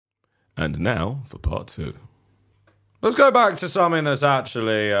And now for part 2. Let's go back to something that's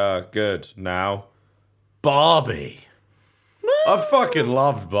actually good now. Barbie. I fucking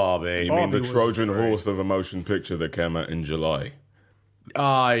loved Barbie. You mean the Trojan horse of a motion picture that came out in July?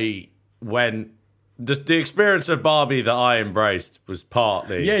 I went... The experience of Barbie that I embraced was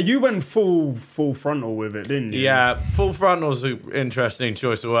partly... Yeah, you went full frontal with it, didn't you? Yeah, full frontal's an interesting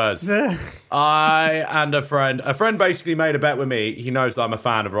choice of words. I and a friend basically made a bet with me. He knows that I'm a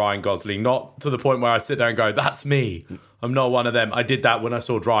fan of Ryan Gosling, not to the point where I sit there and go, that's me. I'm not one of them. I did that when I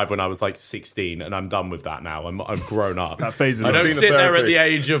saw Drive when I was like 16, and I'm done with that now. I'm grown up. That phase is I don't I've seen sit a there at the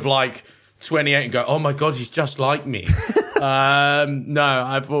therapist. age of like 28 and go, oh my God, he's just like me. No,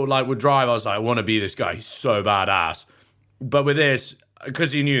 I thought like with Drive, I was like, I want to be this guy. He's so badass. But with this,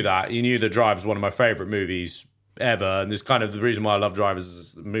 because he knew that Drive is one of my favorite movies ever, and this kind of the reason why I love Drive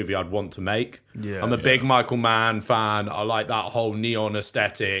is a movie I'd want to make. Yeah, I'm a big Michael Mann fan. I like that whole neon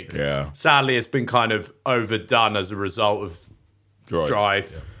aesthetic. Yeah. Sadly, it's been kind of overdone as a result of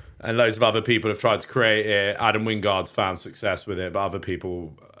Drive. Yeah. And loads of other people have tried to create it. Adam Wingard's found success with it, but other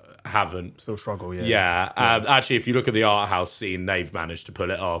people haven't. Still struggle, yeah. Yeah. Actually, if you look at the art house scene, they've managed to pull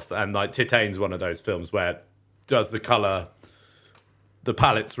it off. And like Titane's one of those films where it does the colour, the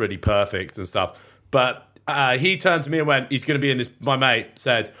palette's really perfect and stuff. But he turned to me and went, he's going to be in this. My mate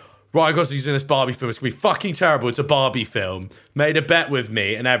said, Ryan Gosling's in this Barbie film. It's going to be fucking terrible. It's a Barbie film. Made a bet with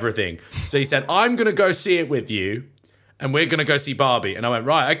me and everything. So he said, I'm going to go see it with you. And we're going to go see Barbie. And I went,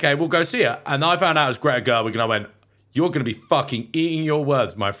 right, okay, we'll go see it. And I found out it was Greta Gerwig. And I went, you're going to be fucking eating your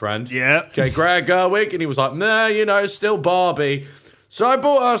words, my friend. Yeah. Okay, Greta Gerwig. And he was like, nah, still Barbie. So I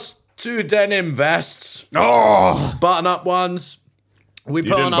bought us 2 denim vests. Oh! Button-up ones. We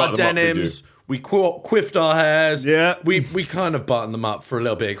put on didn't our button them up, did denims. We quiffed our hairs. Yeah. We kind of buttoned them up for a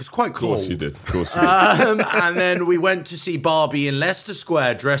little bit. It was quite cool. Of course you did. Of course you did. And then we went to see Barbie in Leicester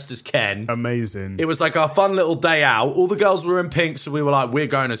Square dressed as Ken. Amazing. It was like our fun little day out. All the girls were in pink, so we were like, we're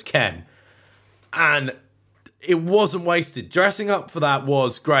going as Ken. And it wasn't wasted. Dressing up for that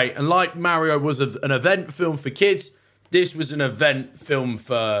was great. And like Mario was an event film for kids, this was an event film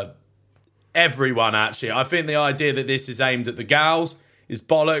for everyone, actually. I think the idea that this is aimed at the gals is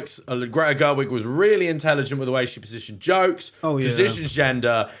bollocks. Greta Gerwig was really intelligent with the way she positioned jokes, positions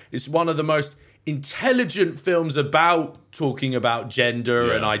gender. It's one of the most intelligent films about talking about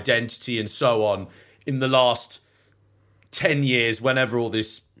gender and identity and so on in the last 10 years, whenever all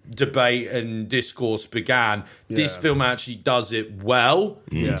this debate and discourse began. This film actually does it well,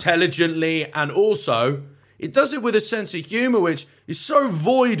 intelligently, and also it does it with a sense of humour, which is so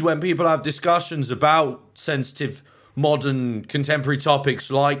void when people have discussions about sensitive modern contemporary topics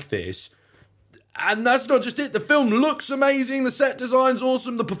like this. And that's not just it. The film looks amazing. The set design's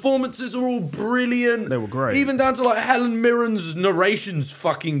awesome. The performances are all brilliant. They were great. Even down to like Helen Mirren's narration's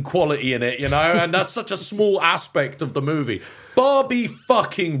fucking quality in it, you know? And that's such a small aspect of the movie. Barbie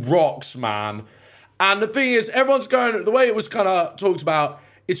fucking rocks, man. And the thing is, everyone's going, the way it was kind of talked about,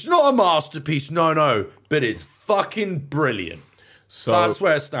 it's not a masterpiece, no, but it's fucking brilliant. So That's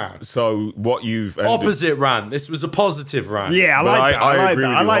where it stands. So what you've ended, Opposite rant. This was a positive rant. Yeah, I But like that. I I like agree that.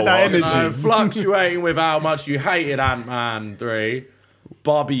 with I you like that wholeheartedly. energy. Fluctuating with how much you hated Ant-Man 3.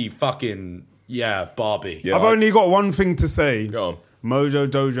 Barbie fucking, Barbie. Yeah, I've only got one thing to say. Go on. Mojo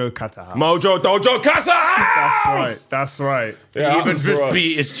Dojo Kataha. Mojo Dojo Casa. That's right. Yeah, He even happens for just us.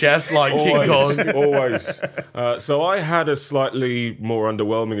 beat his chest like King Kong. Always. So I had a slightly more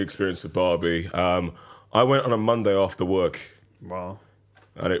underwhelming experience with Barbie. I went on a Monday after work, Wow.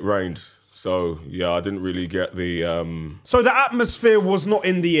 and it rained. So yeah, I didn't really get the So the atmosphere was not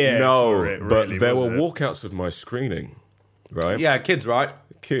in the air for it, but really, there was were it? walkouts of my screening, right? Yeah, kids, right?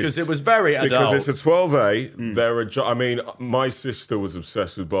 Kids. Because it was very adult. Because it's a 12A. There are, I mean, my sister was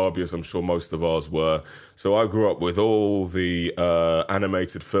obsessed with Barbie, as I'm sure most of ours were. So I grew up with all the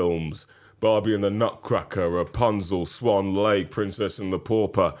animated films: Barbie and the Nutcracker, Rapunzel, Swan Lake, Princess and the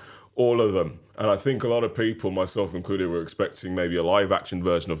Pauper, all of them. And I think a lot of people, myself included, were expecting maybe a live-action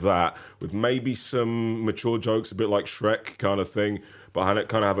version of that with maybe some mature jokes, a bit like Shrek kind of thing, but had it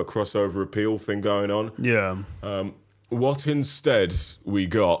kind of have a crossover appeal thing going on. Yeah. What instead we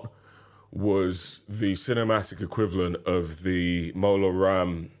got was the cinematic equivalent of the Mola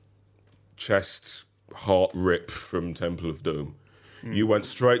Ram chest heart rip from Temple of Doom. You went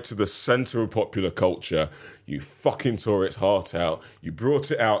straight to the centre of popular culture. You fucking tore its heart out. You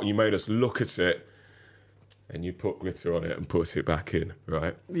brought it out and you made us look at it, and you put glitter on it and put it back in,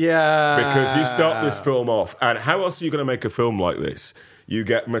 right? Yeah. Because you start this film off, and how else are you going to make a film like this? You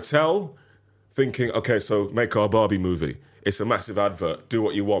get Mattel thinking, okay, so make our Barbie movie. It's a massive advert. Do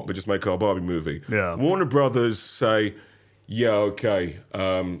what you want, but just make our Barbie movie. Yeah. Warner Brothers say, yeah, okay,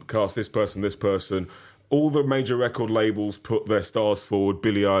 cast this person. All the major record labels put their stars forward.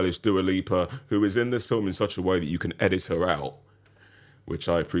 Billie Eilish, Dua Lipa, who is in this film in such a way that you can edit her out, which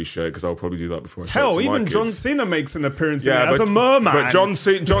I appreciate because I'll probably do that before I show it to my even kids. John Cena makes an appearance in it as a merman. But John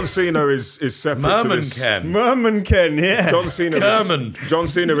Cena is separate to this. Merman Ken, yeah. John Cena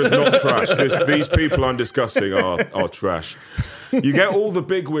is not trash. These people I'm discussing are trash. You get all the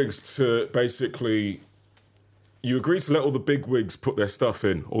bigwigs to basically... You agree to let all the bigwigs put their stuff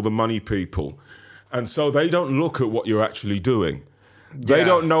in, all the money people. And so they don't look at what you're actually doing. They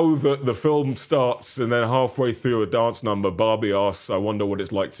don't know that the film starts and then halfway through a dance number, Barbie asks, I wonder what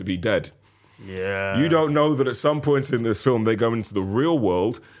it's like to be dead. Yeah. You don't know that at some point in this film, they go into the real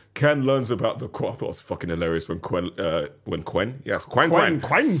world. Ken learns about the... I thought it was fucking hilarious when Ken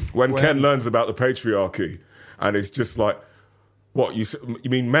learns about the patriarchy. And it's just like, what, you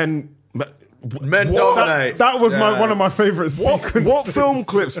mean men dominate. That was one of my favourite sequences. What film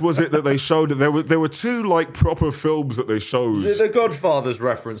clips was it that they showed? There were two like proper films that they showed. The Godfather's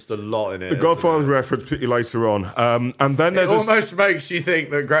referenced a lot in it. The Godfather's referenced pretty later on, and then there's almost makes you think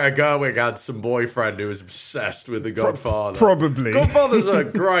that Greta Gerwig had some boyfriend who was obsessed with The Godfather. Probably. Godfather's a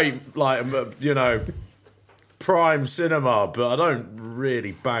great prime cinema, but I don't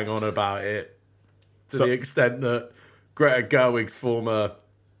really bang on about it to the extent that Greta Gerwig's former,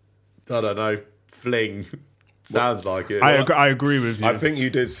 I don't know, fling sounds like it. I agree with you. I think you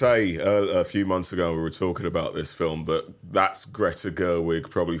did say a few months ago when we were talking about this film that that's Greta Gerwig,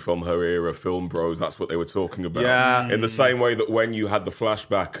 probably from her era, Film Bros. That's what they were talking about. Yeah. In the same way that when you had the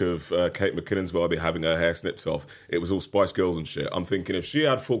flashback of Kate McKinnon's Barbie having her hair snipped off, it was all Spice Girls and shit. I'm thinking if she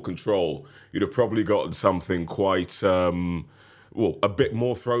had full control, you'd have probably gotten something quite, a bit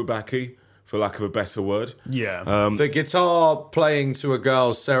more throwbacky, for lack of a better word. Yeah. The guitar playing to a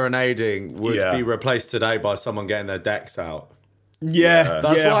girl serenading would be replaced today by someone getting their decks out. Yeah,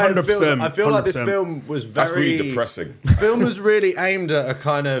 That's why 100%. I feel like this film was very... That's really depressing. This film was really aimed at a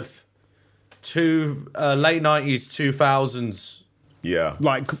kind of late 90s, 2000s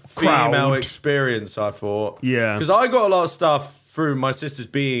like female crowd. experience, I thought. Yeah. Because I got a lot of stuff through my sisters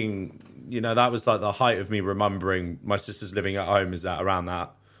being... that was like the height of me remembering my sisters living at home is that around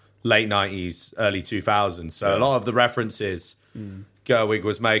that late 90s, early 2000s. So a lot of the references Gerwig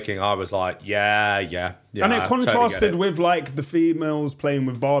was making, I was like, yeah. And it contrasted with like the females playing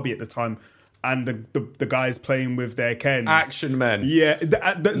with Barbie at the time and the guys playing with their Kens. Action men. Yeah. The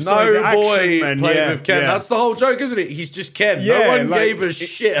action boy men, playing with Ken. Yeah. That's the whole joke, isn't it? He's just Ken. Yeah, no one like, gave a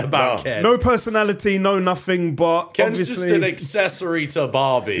shit about Ken. No personality, no nothing, but Ken's obviously... just an accessory to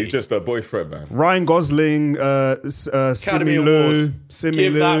Barbie. He's just a boyfriend, man. Ryan Gosling, Academy Simu Award. Liu,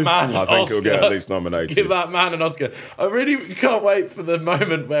 Give that man an I think Oscar. he'll get at least nominated. Give that man an Oscar. I really can't wait for the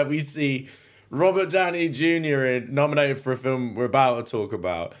moment where we see Robert Downey Jr. nominated for a film we're about to talk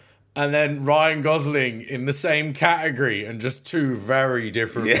about, and then Ryan Gosling in the same category, and just two very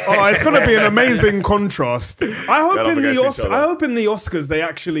different. Yeah. Oh, it's going to be an amazing contrast. I hope in the Oscars they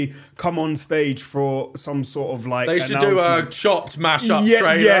actually come on stage for some sort of like. They should do a chopped mashup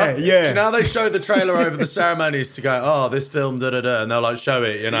trailer. Yeah. So now they show the trailer over the ceremonies to go, oh, this film, and they'll like show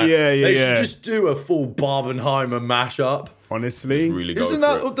it. They should just do a full Barbenheimer mashup. Honestly, really Does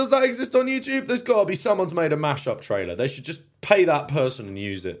that exist on YouTube? There's got to be someone's made a mashup trailer. They should just pay that person and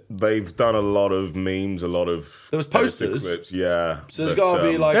use it. They've done a lot of memes, a lot of there was posters, clips, yeah. So there's got to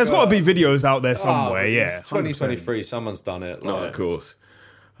be like there's got to be videos out there somewhere. It's 2023. Someone's done it. No, of course.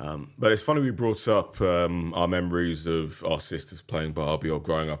 But it's funny we brought up our memories of our sisters playing Barbie or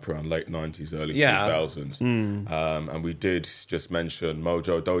growing up around late 90s, early 2000s. And we did just mention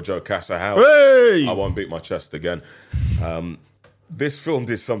Mojo Dojo Casa House. Hey! I won't beat my chest again. This film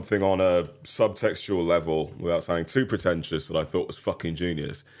did something on a subtextual level, without sounding too pretentious, that I thought was fucking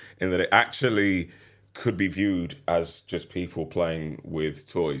genius, in that it actually could be viewed as just people playing with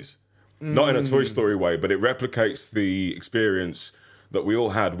toys. Not in a Toy Story way, but it replicates the experience that we all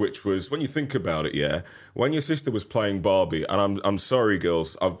had, which was, when you think about it, when your sister was playing Barbie, and I'm sorry,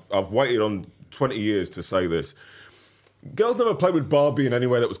 girls, I've waited on 20 years to say this. Girls never played with Barbie in any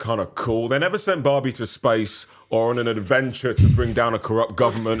way that was kind of cool. They never sent Barbie to space or on an adventure to bring down a corrupt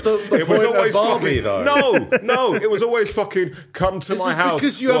government. It was always Barbie, though. No, it was always fucking come to my house.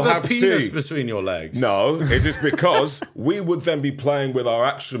 Because you have a penis between your legs. No, it is because we would then be playing with our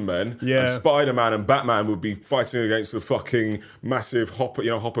action men, and Spider-Man and Batman would be fighting against the fucking massive Hopper,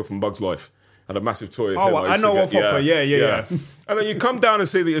 Hopper from Bug's Life. Had a massive toy. Oh, I know of Hopper. Yeah. And then you come down and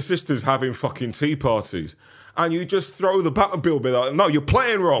see that your sister's having fucking tea parties, and you just throw the Batmobile bit out. No, you're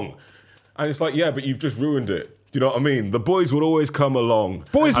playing wrong. And it's like, yeah, but you've just ruined it. Do you know what I mean? The boys would always come along.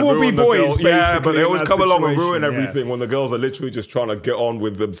 Boys and will be ruin the boys, girl- Yeah, but basically, they in always that come along and situation, ruin everything when the girls are literally just trying to get on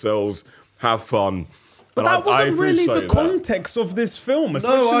with themselves, have fun. But that wasn't really the context of this film,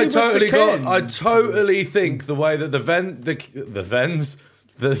 especially No, I with totally the Kens. I totally think the way that the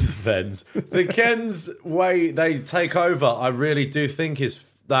Kens way they take over, I really do think is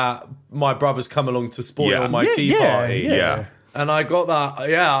that my brother's come along to spoil my tea party. Yeah. And I got that.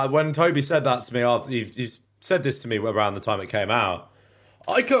 Yeah, when Toby said that to me, after you said this to me around the time it came out,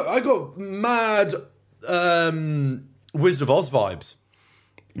 I got mad Wizard of Oz vibes.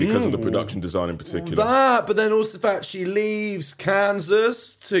 Because of the production design in particular. That, but then also the fact she leaves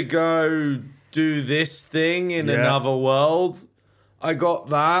Kansas to go do this thing in another world. I got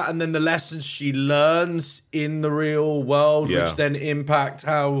that. And then the lessons she learns in the real world, which then impact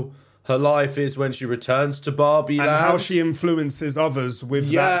how her life is when she returns to Barbie Land. And how she influences others with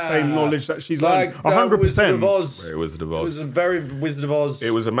that same knowledge that she's learned. 100%. Wizard of Oz. Very Wizard of Oz. It was a very Wizard of Oz. It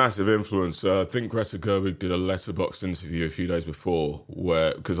was a massive influence. I think Greta Gerwig did a Letterboxd interview a few days before,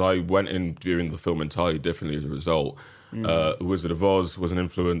 because I went in viewing the film entirely differently as a result. Wizard of Oz was an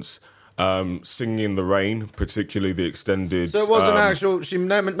influence. Singing in the Rain, particularly the extended. So it wasn't actual. She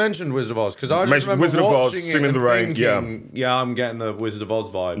mentioned Wizard of Oz because I just remember Wizard of Oz, watching Singing in the Rain. Thinking, I'm getting the Wizard of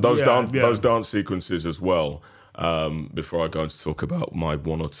Oz vibe. Those dance sequences as well. Before I go on to talk about my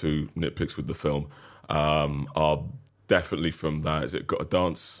one or two nitpicks with the film, are definitely from that. Is it got a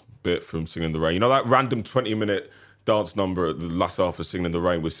dance bit from Singing in the Rain? You know that random 20-minute dance number at the last half of Singing in the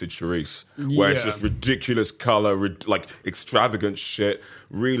Rain with Sid Charisse, where it's just ridiculous colour, like extravagant shit,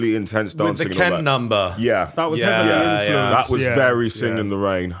 really intense dancing. With the Ken number. Yeah. That was heavily influenced. That was very Singing in the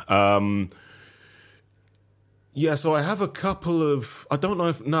Rain. So I have a couple of... I don't know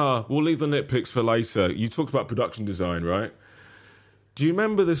if... we'll leave the nitpicks for later. You talked about production design, right? Do you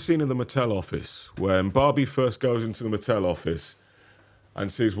remember the scene in the Mattel office when Barbie first goes into the Mattel office and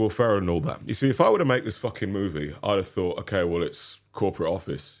sees Will Ferrell and all that? You see, if I were to make this fucking movie, I'd have thought, okay, well, it's corporate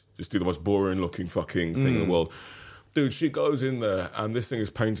office. Just do the most boring-looking fucking thing in the world. Dude, she goes in there, and this thing is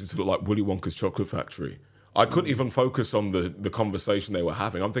painted to look like Willy Wonka's chocolate factory. I couldn't even focus on the conversation they were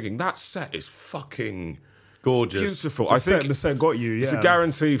having. I'm thinking, that set is fucking... gorgeous. Beautiful. The set got you, It's a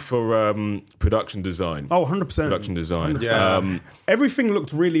guarantee for production design. Oh, 100%. Production design. 100%. Yeah. Everything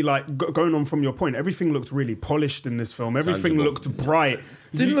looked really, going on from your point, everything looked really polished in this film. Everything looked bright.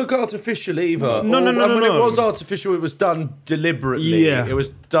 Didn't look artificial either. No. When it was artificial, it was done deliberately. Yeah. It was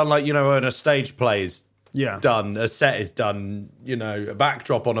done like, when a stage play is done, a set is done, a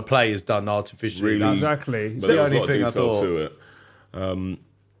backdrop on a play is done artificially. Really, exactly. But the there was a only lot of thing I detail thought. to it.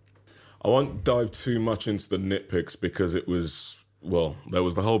 I won't dive too much into the nitpicks because it was, there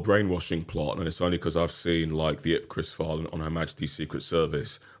was the whole brainwashing plot, and it's only because I've seen like the Ipcris file on Her Majesty's Secret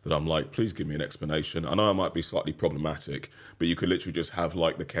Service that I'm like, please give me an explanation. I know I might be slightly problematic, but you could literally just have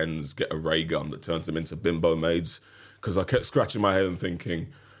like the Kens get a ray gun that turns them into bimbo maids, because I kept scratching my head and thinking,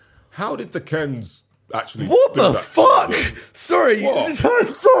 how did the Kens actually What do the that fuck? to them? Sorry. What?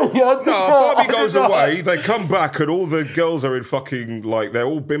 Sorry. Barbie goes away, they come back, and all the girls are in fucking, like, they're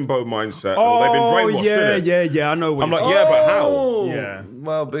all bimbo mindset. and they've been brainwashed, I know what I'm like, but how? Yeah.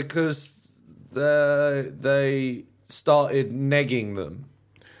 Well, because they started negging them.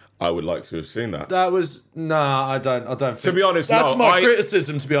 I would like to have seen that. That was I don't think. To be honest, that's no, my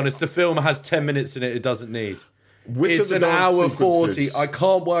criticism. To be honest, the film has 10 minutes in it. It doesn't need. Which it's of an the dance hour sequences- 40. I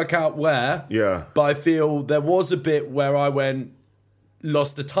can't work out where. Yeah. But I feel there was a bit where I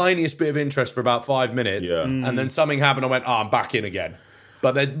lost the tiniest bit of interest for about 5 minutes, Yeah. and then something happened. I went, I'm back in again.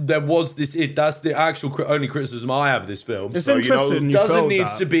 But there was this. That's the actual only criticism I have of this film. It's So, interesting. You doesn't felt need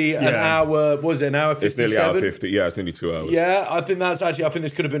that. to be an hour. Was it an hour 57? It's nearly hour 50. Yeah, it's nearly 2 hours. Yeah, I think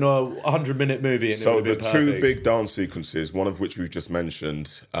this could have been a 100-minute movie. And So it would the have been two perfect. big dance sequences, one of which we've just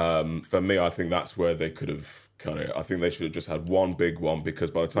mentioned, for me, I think that's where they could have cut it. I think they should have just had one big one, because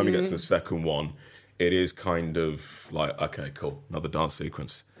by the time you get to the second one, it is kind of like, okay, cool, another dance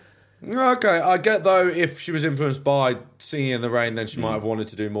sequence. Okay, I get though if she was influenced by Singing in the Rain, then she might have wanted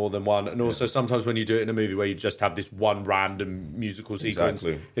to do more than one. And also sometimes when you do it in a movie where you just have this one random musical sequence,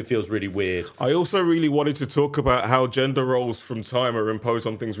 Exactly. it feels really weird. I also really wanted to talk about how gender roles from time are imposed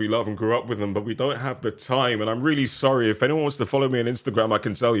on things we love and grew up with them, but we don't have the time. And I'm really sorry. If anyone wants to follow me on Instagram, I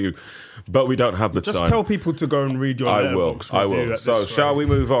can tell you, but we don't have the time. Just tell people to go and read your I will. Letterboxd I review will. at So, this shall rate.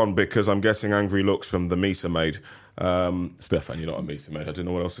 we move on? Because I'm getting angry looks from the Misa maid. Stefan, you're not a Misa maid. I didn't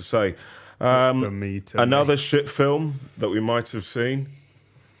know what else to say. Another shit film that we might have seen.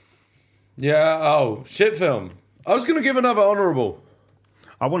 Yeah, shit film. I was going to give another honourable.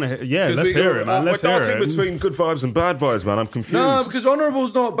 I want to. Yeah, let's hear it, man. Let's hear it. We're between good vibes and bad vibes, man. I'm confused. No, because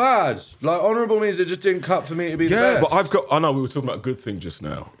honourable's not bad. Like, honourable means it just didn't cut for me to be the best. Yeah, but I know we were talking about a good thing just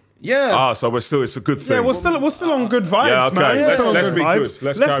now. Yeah. So it's a good thing. Yeah, we're still on good vibes, yeah, okay. man. Let's Still on be good good. vibes.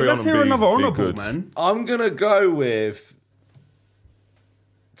 Let's carry on Let's and hear be another honourable, good. man. I'm going to go with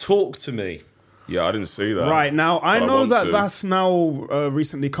Talk to Me. Yeah, I didn't see that. Right, now I know to. that's now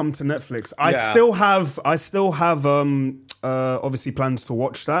recently come to Netflix. I Yeah. still have obviously plans to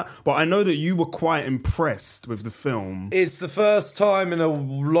watch that, but I know that you were quite impressed with the film. It's the first time in a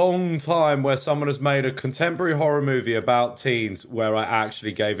long time where someone has made a contemporary horror movie about teens where I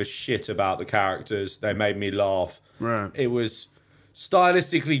actually gave a shit about the characters. They made me laugh. Right. It was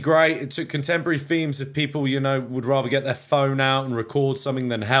stylistically great. It took contemporary themes of people, would rather get their phone out and record something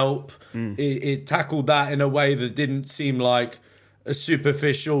than help. It tackled that in a way that didn't seem like a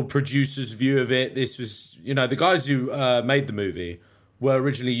superficial producer's view of it. This was, the guys who made the movie were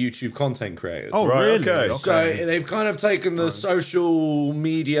originally YouTube content creators. Oh, Right, really? okay. So they've kind of taken the social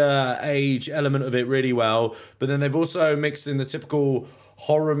media age element of it really well, but then they've also mixed in the typical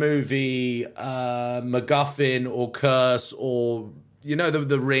horror movie MacGuffin or curse or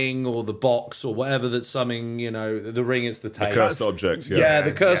the ring or the box or whatever that's something, the ring, it's the tape. The cursed object,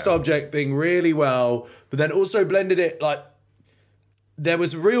 the cursed object thing really well, but then also blended it like there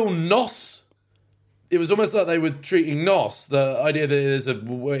was real nos. It was almost like they were treating nos, the idea that there's a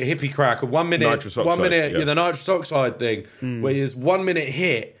hippie crack of 1 minute, Nitrous oxide, 1 minute, yeah. The nitrous oxide thing, where there's 1 minute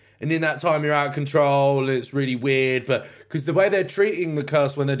hit, and in that time you're out of control, and it's really weird. But because the way they're treating the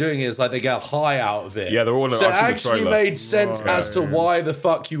curse when they're doing it is like they get high out of it. Yeah, they're all in so it I've seen the actually trailer. made sense as to why the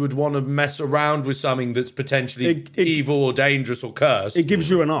fuck you would want to mess around with something that's potentially evil or dangerous or cursed. It gives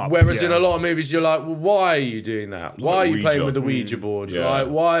you an up. Whereas in a lot of movies, you're like, well, why are you doing that? Why are you Ouija. playing with the Ouija board? Yeah. Like,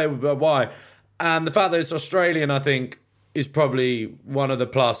 why? And the fact that it's Australian, I think, is probably one of the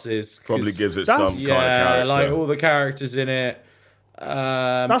pluses. 'Cause Probably gives it some kind of character. like all the characters in it.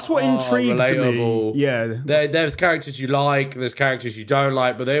 That's what are intrigued relatable. me. Yeah. There's characters you like, there's characters you don't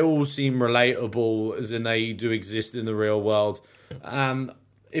like, but they all seem relatable, as in they do exist in the real world.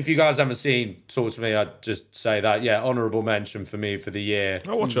 If you guys haven't seen Talk to Me, I'd just say that, honourable mention for me for the year.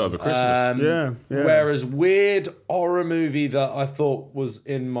 I'll watch it over Christmas. Yeah. Whereas weird horror movie that I thought was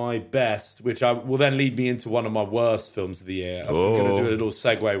in my best, which will then lead me into one of my worst films of the year. I'm going to do a little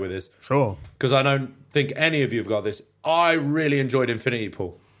segue with this. Sure. Because I don't think any of you have got this. I really enjoyed Infinity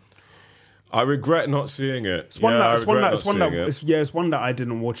Pool. I regret not seeing it. It's one that I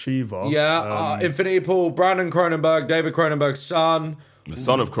didn't watch either. Infinity Pool, Brandon Cronenberg, David Cronenberg's son. The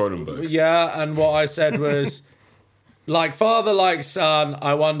son of Cronenberg. Yeah, and what I said was, like father, like son,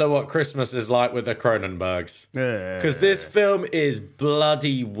 I wonder what Christmas is like with the Cronenbergs. Yeah. Because this film is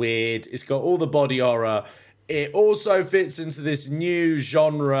bloody weird. It's got all the body horror. It also fits into this new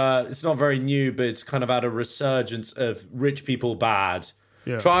genre. It's not very new, but it's kind of had a resurgence of rich people bad.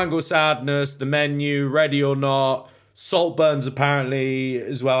 Yeah. Triangle Sadness, The Menu, Ready or Not. Saltburns apparently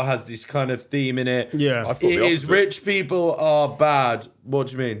as well has this kind of theme in it. Yeah. I thought It the is opposite. rich people are bad. What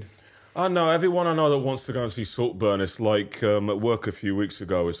do you mean? I know everyone I know that wants to go and see Saltburn. It's like at work a few weeks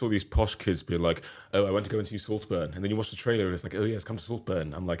ago. It's all these posh kids being like, "Oh, I went to go and see Saltburn," and then you watch the trailer and it's like, "Oh yes, come to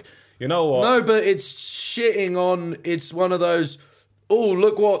Saltburn." I'm like, you know what? No, but it's shitting on. It's one of those. Oh,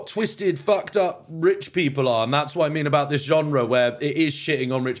 look what twisted, fucked up rich people are, and that's what I mean about this genre where it is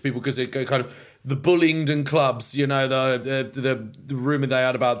shitting on rich people because it kind of the Bullingdon clubs. The rumor they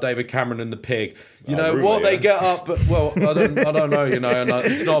had about David Cameron and the pig. Rumor, what they yeah. get up. Well, I don't know. And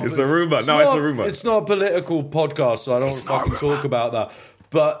it's not. It's a rumor. No, it's a rumor. It's not a political podcast, so I don't fucking talk about that.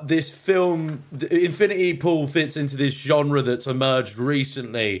 But this film, Infinity Pool, fits into this genre that's emerged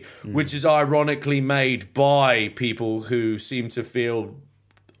recently, which is ironically made by people who seem to feel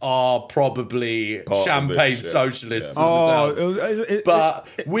are probably Part of champagne this shit. socialists Yeah. themselves. But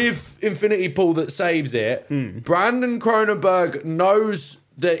with Infinity Pool that saves it, Brandon Cronenberg knows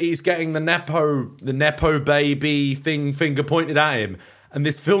that he's getting the Nepo baby thing finger pointed at him. And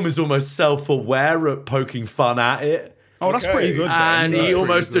this film is almost self-aware at poking fun at it. Oh, that's Okay. pretty good. And That's he pretty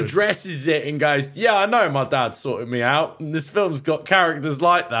almost good. addresses it and goes, yeah, I know my dad sorted me out. And this film's got characters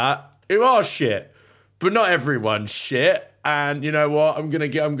like that who are shit. But not everyone's shit. And you know what? I'm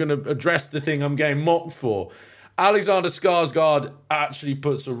gonna address the thing I'm getting mocked for. Alexander Skarsgård actually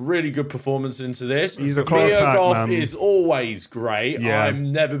puts a really good performance into this. He's a class Mia act, Goth man. is always great. Yeah. I've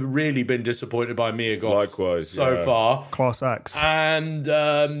never really been disappointed by Mia Goth Likewise, so yeah. far. Class acts. And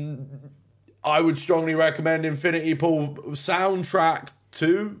I would strongly recommend Infinity Pool soundtrack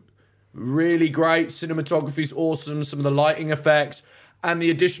too. Really great. Cinematography's awesome. Some of the lighting effects and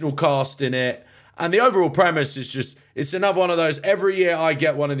the additional cast in it. And the overall premise is just, it's another one of those, every year I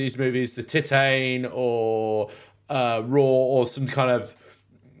get one of these movies, the Titane or Raw or some kind of,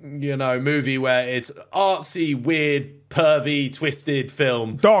 movie where it's artsy, weird, pervy, twisted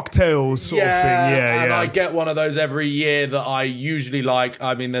film. Dark Tales sort of thing. Yeah, and I get one of those every year that I usually like.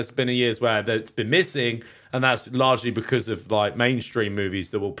 I mean, there's been years where it's been missing, and that's largely because of like mainstream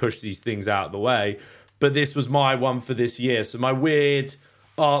movies that will push these things out of the way. But this was my one for this year. So my weird,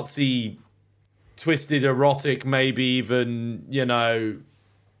 artsy, twisted, erotic, maybe even,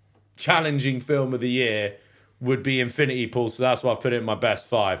 challenging film of the year would be Infinity Pool. So that's why I've put it in my best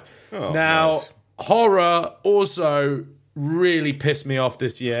 5. Oh, now, nice. Horror also really pissed me off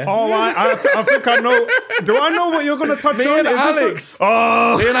this year. Oh, I think I know. Do I know what you're going to touch Me on? and Alex. Me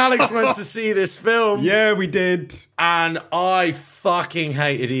and Alex went to see this film. Yeah, we did. And I fucking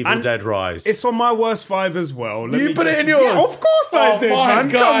hated Evil Dead Rise. It's on my worst 5 as well. You put it in yours? Yeah, of course I did, man.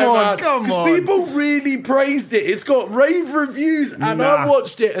 God, Come on. Because people really praised it. It's got rave reviews. And I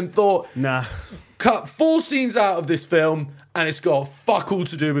watched it and thought, cut 4 scenes out of this film and it's got fuck all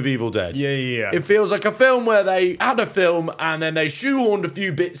to do with Evil Dead. Yeah. It feels like a film where they had a film and then they shoehorned a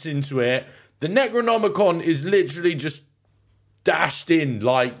few bits into it. The Necronomicon is literally just dashed in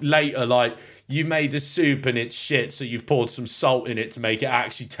like later, like you made a soup and it's shit, so you've poured some salt in it to make it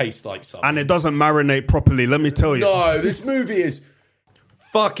actually taste like something. And it doesn't marinate properly, let me tell you. No, this movie is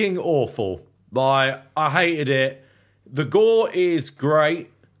fucking awful. Like, I hated it. The gore is great.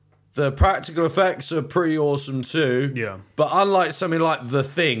 The practical effects are pretty awesome too. Yeah. But unlike something like The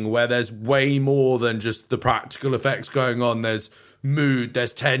Thing, where there's way more than just the practical effects going on, there's mood,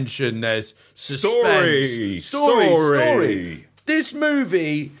 there's tension, there's suspense. Story. This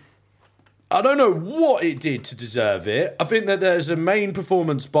movie, I don't know what it did to deserve it. I think that there's a main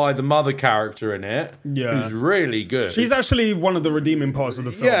performance by the mother character in it, who's really good. She's actually one of the redeeming parts of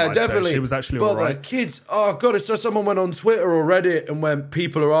the film. Yeah, I'd definitely. say. She was actually but alright. the kids, oh god, it's just someone went on Twitter or Reddit and went,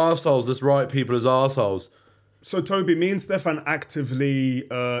 people are assholes, let's write people as assholes. So, Toby, me and Stefan actively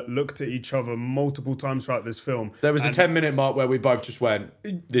looked at each other multiple times throughout this film. There was a 10-minute mark where we both just went,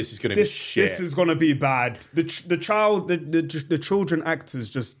 this is going to be shit. This is going to be bad. The children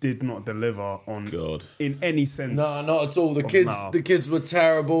actors just did not deliver on in any sense. No, not at all. The kids were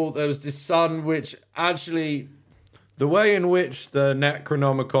terrible. There was this son, which actually, the way in which the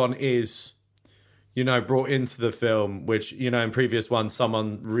Necronomicon is, brought into the film, which, in previous ones,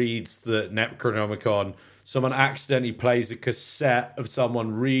 someone reads the Necronomicon, someone accidentally plays a cassette of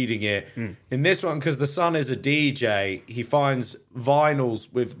someone reading it. In this one, because the son is a DJ, he finds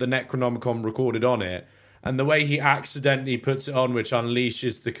vinyls with the Necronomicon recorded on it, and the way he accidentally puts it on, which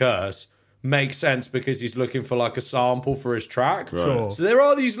unleashes the curse, makes sense because he's looking for like a sample for his track. Right. Sure. So there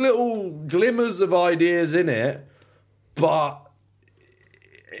are these little glimmers of ideas in it, but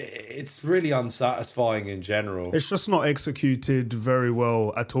it's really unsatisfying in general. It's just not executed very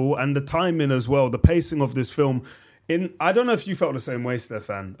well at all. And the timing as well, the pacing of this film, I don't know if you felt the same way,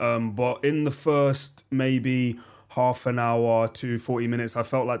 Stefan, but in the first maybe half an hour to 40 minutes, I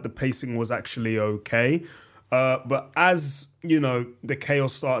felt like the pacing was actually okay. But as, the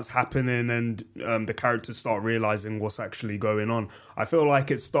chaos starts happening and the characters start realizing what's actually going on, I feel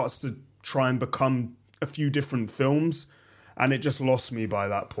like it starts to try and become a few different films. And it just lost me by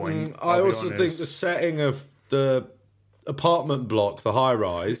that point. I also think the setting of the apartment block, the high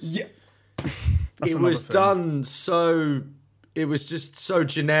rise, it was done so. It was just so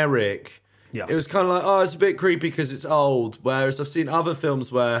generic. Yeah. It was kind of like, it's a bit creepy because it's old. Whereas I've seen other films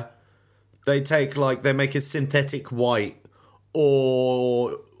where they take they make it synthetic white,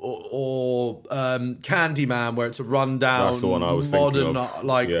 or Candyman, where it's a rundown. That's the one I was modern,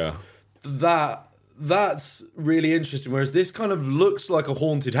 thinking of. that. That's really interesting. Whereas this kind of looks like a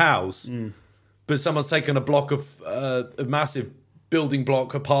haunted house, but someone's taken a block of a massive building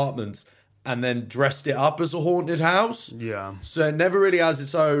block apartments and then dressed it up as a haunted house. Yeah. So it never really has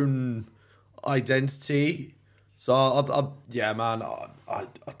its own identity. So I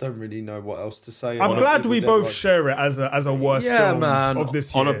don't really know what else to say. I'm glad we both share it as a worst film of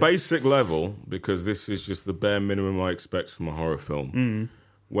this year. On a basic level, because this is just the bare minimum I expect from a horror film.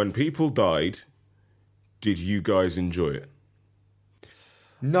 When people died, did you guys enjoy it?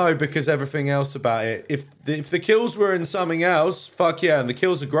 No, because everything else about it. If the kills were in something else, fuck yeah, and the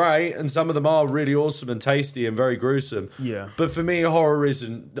kills are great, and some of them are really awesome and tasty and very gruesome. Yeah. But for me, horror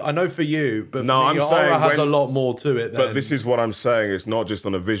isn't. I know for you, but for me, horror has a lot more to it. But this is what I'm saying. It's not just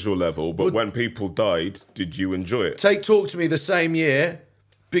on a visual level, but when people died, did you enjoy it? Talk to Me the same year.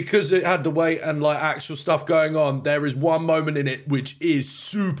 Because it had the weight and actual stuff going on, there is one moment in it which is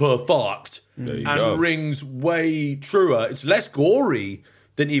super fucked and rings way truer. It's less gory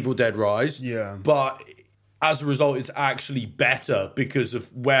than Evil Dead Rise. Yeah. But as a result, it's actually better because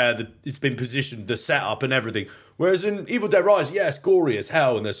of where it's been positioned, the setup and everything. Whereas in Evil Dead Rise, yes, gory as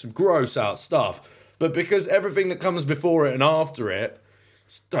hell and there's some gross out stuff. But because everything that comes before it and after it,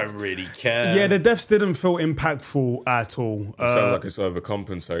 just don't really care. Yeah, the deaths didn't feel impactful at all. It sounds like it's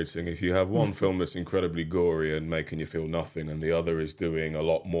overcompensating. If you have one film that's incredibly gory and making you feel nothing, and the other is doing a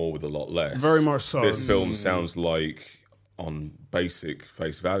lot more with a lot less. Very much so. This film sounds like, on basic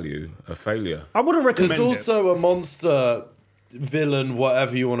face value, a failure. I wouldn't recommend There's it. also a monster villain,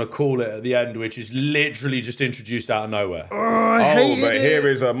 whatever you want to call it, at the end, which is literally just introduced out of nowhere. But here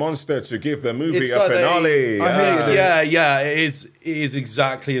is a monster to give the movie a finale. It is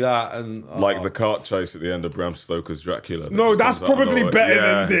exactly that. And Like the cart chase at the end of Bram Stoker's Dracula. No, that's probably better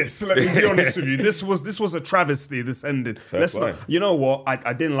than this. this. Let me be honest with you. This was a travesty. This ended. play. You know what?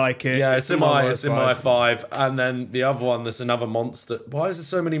 I didn't like it. yeah, it's in my worst 5. And then the other one, there's another monster. Why is there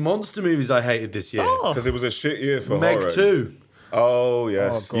so many monster movies I hated this year? Because it was a shit year for Meg horror. 2. Oh,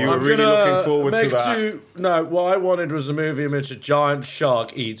 yes. Oh, God. You were really looking forward to Meg that. 2. No, what I wanted was a movie in which a giant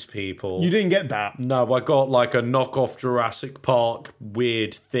shark eats people. You didn't get that. No, I got like a knockoff Jurassic Park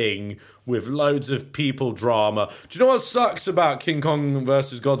weird thing with loads of people drama. Do you know what sucks about King Kong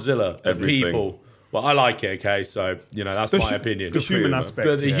versus Godzilla? The Everything. people. Well, I like it, okay? So, that's my opinion. The human aspect.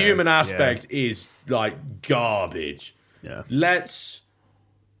 But the yeah. human aspect is like garbage. Yeah. Let's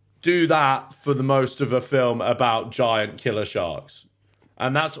do that for the most of a film about giant killer sharks.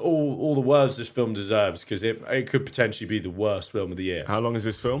 And that's all the words this film deserves, because it could potentially be the worst film of the year. How long is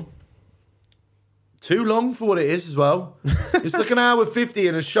this film? Too long for what it is as well. It's like an hour 50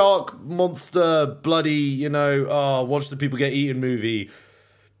 and a shark monster bloody, watch the people get eaten movie.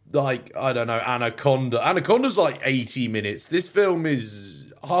 Like, I don't know, Anaconda. Anaconda's like 80 minutes. This film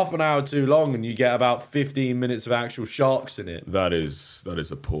is half an hour too long and you get about 15 minutes of actual sharks in it. That is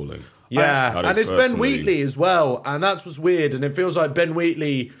appalling. Yeah, That and is it's Ben personally- Wheatley as well. And that's what's weird. And it feels like Ben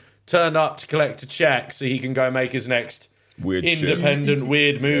Wheatley turned up to collect a check so he can go make his next Weird shit. independent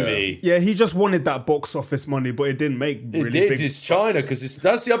weird movie. Yeah, he just wanted that box office money, but it didn't make really It did. big. It's China, because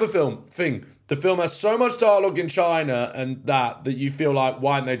that's the other thing. The film has so much dialogue in China and that you feel like,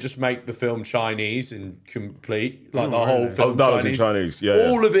 why don't they just make the film Chinese and complete, like the whole film dialogue in Chinese? Chinese, yeah.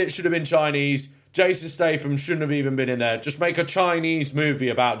 All of it should have been Chinese. Jason Statham shouldn't have even been in there. Just make a Chinese movie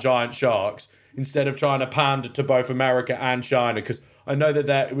about giant sharks instead of trying to pander to both America and China, because I know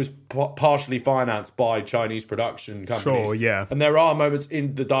that it was partially financed by Chinese production companies. Sure, yeah. And there are moments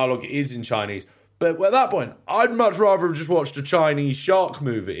in the dialogue is in Chinese. But at that point, I'd much rather have just watched a Chinese shark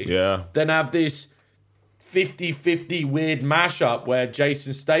movie than have this 50-50 weird mashup where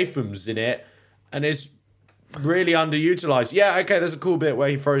Jason Statham's in it and is really underutilized. Yeah, okay, there's a cool bit where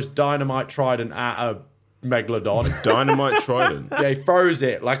he throws dynamite trident at a megalodon. Dynamite trident. Yeah, he throws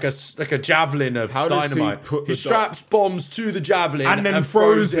it like a javelin of How does he dynamite. put He the straps bombs to the javelin And then throws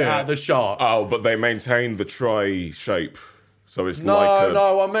throws it it. at the shark. Oh, but they maintain the tri shape. So it's No, like a...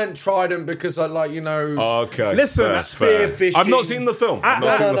 I meant trident because I like, Okay. Listen, fair, spear fair. fishing. I've not seen the film. I've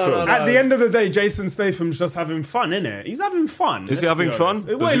not seen the film. At the end of the day, Jason Statham's just having fun, innit? He's having fun. Is he having fun?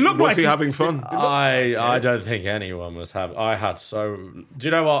 Well, it looked Was like he having fun? I don't think anyone was having. Do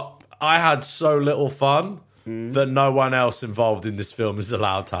you know what? I had so little fun that no one else involved in this film is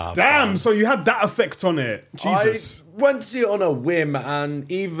allowed to have Damn, fun. so you had that effect on it. Jesus. I went to see it on a whim,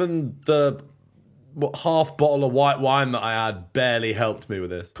 and even the half bottle of white wine that I had barely helped me with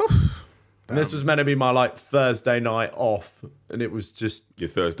this. And this was meant to be my Thursday night off, and it was just Your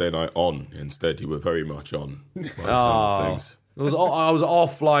Thursday night on. Instead, you were very much on. By the sound of things. I was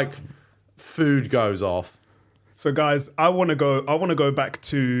off like food goes off. So guys, I want to go back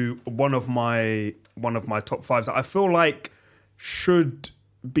to one of my top fives that I feel like should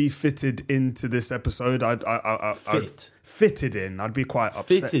be fitted into this episode. Fitted in. I'd be quite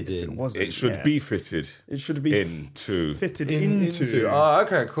upset Fitted if in? it wasn't. It should be fitted. It should be into. fitted into. Oh,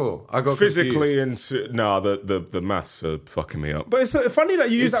 okay, cool. I got Physically confused. into. No, the maths are fucking me up. But it's funny that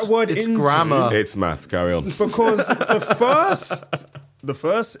you use that word it's into. grammar. It's maths. Carry on. Because the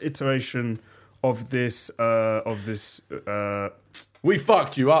first iteration of this We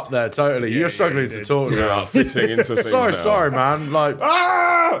fucked you up there totally. You're struggling you to did. talk now. Fitting into things So now. sorry,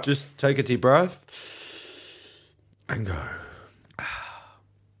 man. Just take a deep breath and go.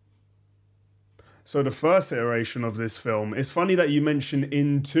 So the first iteration of this film, it's funny that you mention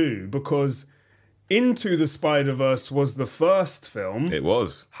Into, because Into the Spider-Verse was the first film. It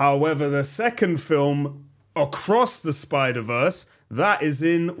was. However, the second film, Across the Spider-Verse, that is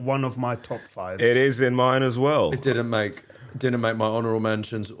in one of my top five. It is in mine as well. It didn't make my honourable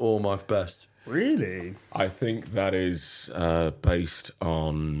mentions or my best. Really? I think that is based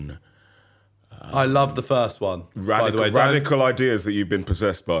on I love the first one. By the way, radical ideas that you've been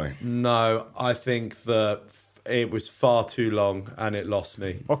possessed by. No, I think that it was far too long and it lost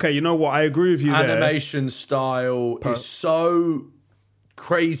me. Okay, you know what? I agree with you there. Animation style is so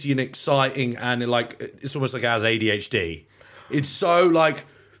crazy and exciting, and it's almost like it has ADHD. It's so like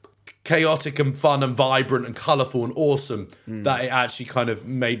chaotic and fun and vibrant and colourful and awesome that it actually kind of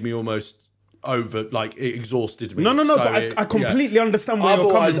made me almost it exhausted me. No, but I completely understand where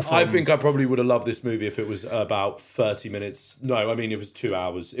you're coming from. I think I probably would have loved this movie if it was about 30 minutes. No, I mean, it was 2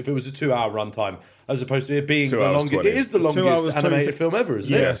 hours. If it was a 2-hour runtime, as opposed to it being the longest. 20. It is the longest animated film ever,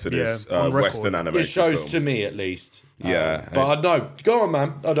 isn't it? Yes, it is. Western animated It shows film. to me, at least. Yeah. But I know. Go on,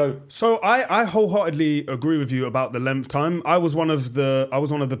 man. I don't. So I wholeheartedly agree with you about the length time. I was one of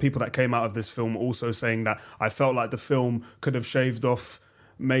the people that came out of this film also saying that I felt like the film could have shaved off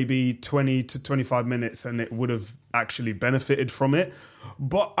maybe 20 to 25 minutes and it would have actually benefited from it.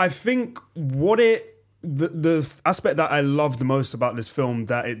 But I think the aspect that I loved most about this film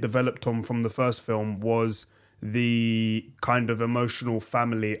that it developed on from the first film was the kind of emotional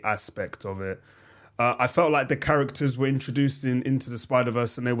family aspect of it. I felt like the characters were introduced into the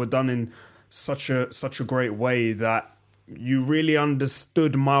Spider-Verse and they were done in such a great way that you really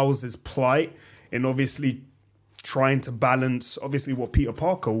understood Miles's plight in obviously trying to balance obviously what Peter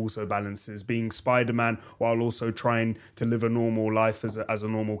Parker also balances, being Spider-Man while also trying to live a normal life as a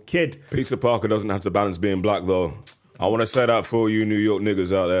normal kid. Peter Parker doesn't have to balance being black though. I want to say that for you New York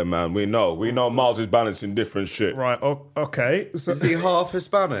niggas out there, man. We know Miles is balancing different shit. Right, okay. So, is he half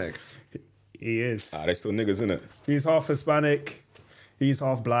Hispanic? He is. They're still niggas, innit? He's half Hispanic. He's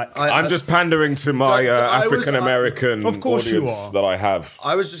half black. I'm just pandering to my African American audience that I have.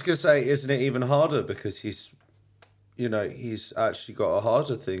 I was just going to say, isn't it even harder because he's actually got a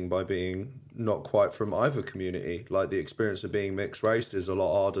harder thing by being not quite from either community. Like the experience of being mixed race is a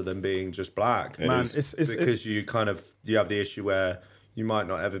lot harder than being just black. It's because you have the issue where you might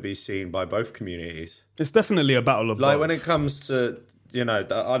not ever be seen by both communities. It's definly a battle of like both. When it comes to,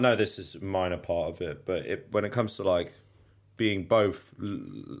 I know this is a minor part of it, but when it comes to like being both,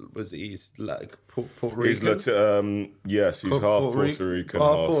 he's like Puerto Rican? Yes, he's half Puerto Rican,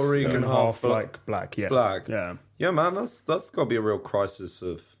 half Puerto Rican, half like black. Yeah, black. Yeah, man, that's got to be a real crisis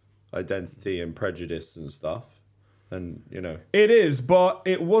of identity and prejudice and stuff. And it is, but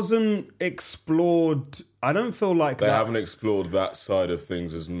it wasn't explored. I don't feel like they haven't explored that side of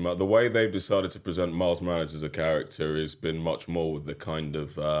things as much. The way they've decided to present Miles Morales as a character has been much more with the kind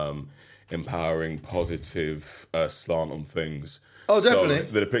of empowering, positive slant on things. Oh, definitely. So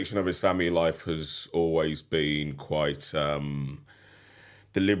the depiction of his family life has always been quite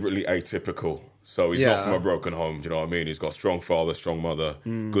deliberately atypical. So he's not from a broken home, do you know what I mean? He's got a strong father, strong mother,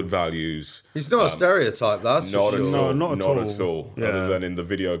 good values. He's not a stereotype, that's not for at sure. all. No, not at all. Yeah. Other than in the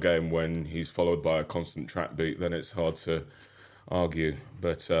video game when he's followed by a constant trap beat, then it's hard to argue.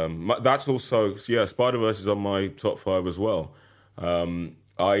 But that's also, Spider-Verse is on my top 5 as well.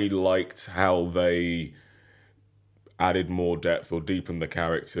 I liked how they added more depth or deepened the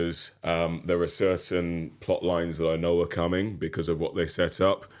characters. There are certain plot lines that I know are coming because of what they set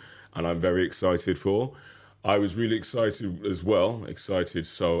up, and I'm very excited for. I was really excited as well.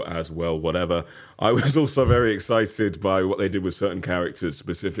 Whatever. I was also very excited by what they did with certain characters,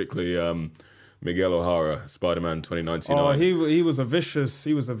 specifically Miguel O'Hara, Spider-Man 2099. Oh, he was a vicious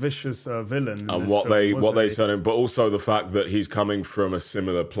villain. In and this what film, they said him, but also the fact that he's coming from a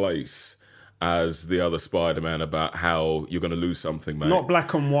similar place as the other Spider-Man about how you're going to lose something, mate. Not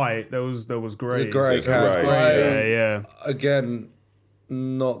black and white. There was grey. Great. Yeah. Again,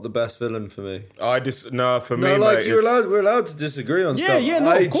 not the best villain for me. For me, like mate, we're allowed to disagree on stuff.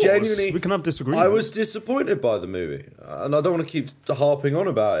 No, of course. Genuinely, we can have disagreements. I was disappointed by the movie, and I don't want to keep harping on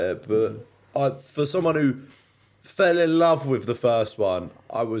about it, but for someone who fell in love with the first one,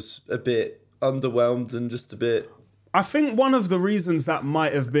 I was a bit underwhelmed and just a bit. I think one of the reasons that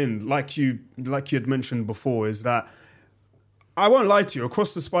might have been, like you had mentioned before, is that I won't lie to you.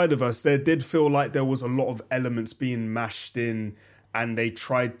 Across the Spider-Verse, there did feel like there was a lot of elements being mashed in, and they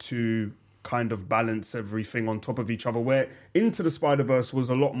tried to kind of balance everything on top of each other. Where Into the Spider-Verse was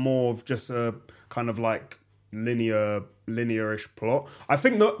a lot more of just a kind of like linear-ish plot. I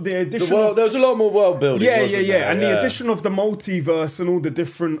think the addition there was a lot more world building. Yeah. And the addition of the multiverse and all the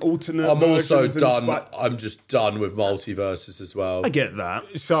different alternate versions. I'm just done with multiverses as well. I get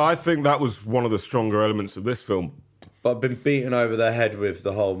that. So I think that was one of the stronger elements of this film. But I've been beaten over the head with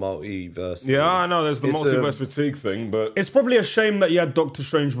the whole multiverse. Yeah, I know. There's the It's, multiverse fatigue thing, but It's probably a shame that you had Doctor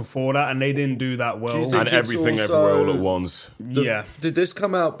Strange before that, and they didn't do that well. think and it's everything also- everywhere all at once. Yeah, Did this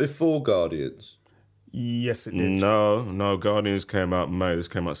come out before Guardians? yes, it did. No. Guardians came out in May. This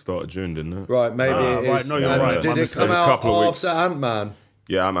came out start of June, didn't it? Right, maybe it is. right, no, you're And right. Did My it mistake. come There's a out couple of weeks. after Ant-Man?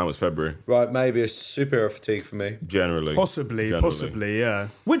 Yeah, Ant-Man was February. Right, maybe it's superhero fatigue for me. Generally, Possibly, yeah.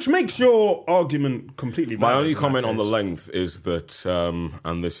 Which makes your argument completely valid. My only in that comment on the case. length is that,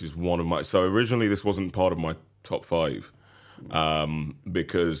 and this is one of my. So originally, this wasn't part of my top 5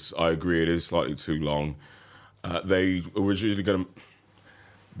 because I agree it is slightly too long. They were originally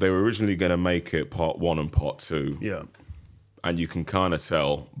going to make it part 1 and part 2. Yeah. And you can kind of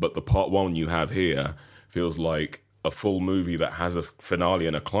tell, but the part 1 you have here feels like a full movie that has a finale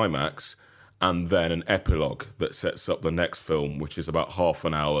and a climax, and then an epilogue that sets up the next film, which is about half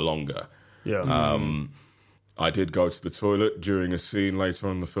an hour longer. Yeah. I did go to the toilet during a scene later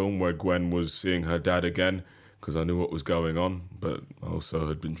on in the film where Gwen was seeing her dad again, because I knew what was going on, but I also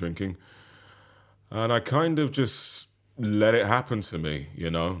had been drinking. And I kind of just let it happen to me,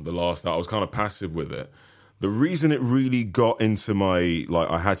 the last night. I was kind of passive with it. The reason it really got into my,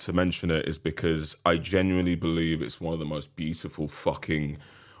 I had to mention it is because I genuinely believe it's one of the most beautiful fucking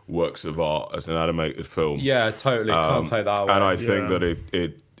works of art as an animated film. Yeah, totally. Can't take that away. And I think that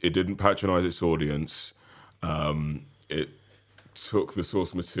it didn't patronise its audience. It took the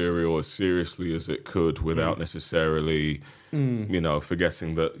source material as seriously as it could without necessarily,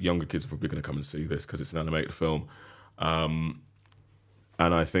 forgetting that younger kids are probably going to come and see this because it's an animated film.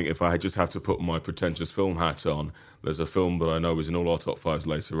 And I think if I just have to put my pretentious film hat on, there's a film that I know is in all our top 5s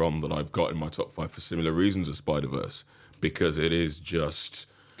later on that I've got in my top 5 for similar reasons as Spider-Verse, because it is just...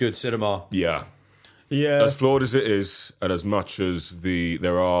 Good cinema. Yeah. Yeah. As flawed as it is, and as much as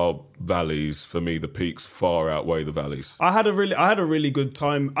there are valleys, for me, the peaks far outweigh the valleys. I had a really good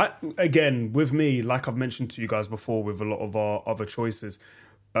time. Again, with me, like I've mentioned to you guys before, with a lot of our other choices,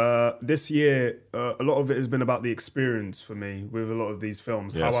 this year, a lot of it has been about the experience for me with a lot of these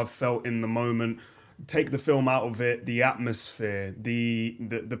films. Yes. How I've felt in the moment. Take the film out of it, the atmosphere,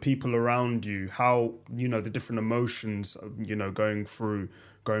 the people around you, how the different emotions, going through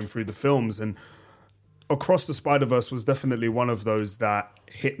the films. And Across the Spider-Verse was definitely one of those that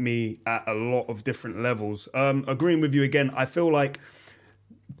hit me at a lot of different levels. Agreeing with you again, I feel like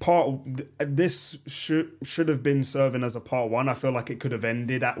this should have been serving as a part 1. I feel like it could have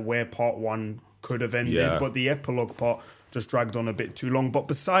ended at where part 1 could have ended, but the epilogue part just dragged on a bit too long. But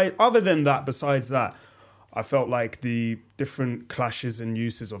besides that, I felt like the different clashes and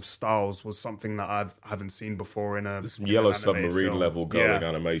uses of styles was something that I haven't seen before in a Yellow an animated Submarine film. level going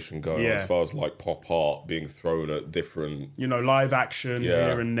animation going on, as far as like pop art being thrown at different... live action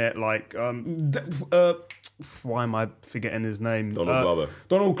here and there, like why am I forgetting his name? Donald Glover.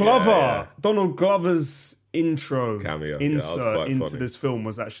 Donald Glover. Yeah. Donald Glover's intro Cameo. insert That was quite into funny. this film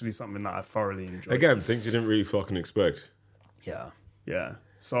was actually something that I thoroughly enjoyed. Again, things you didn't really fucking expect. Yeah.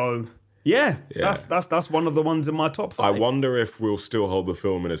 So that's one of the ones in my top 5. I wonder if we'll still hold the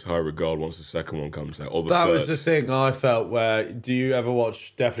film in as high regard once the second one comes out, or the That third. was the thing I felt where, do you ever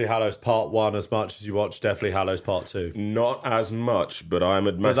watch Deathly Hallows Part 1 as much as you watch Deathly Hallows Part 2? Not as much, but I'm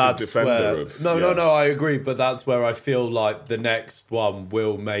a massive defender of... No, I agree, but that's where I feel like the next one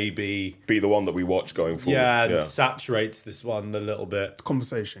will maybe... Be the one that we watch going forward. and saturates this one a little bit.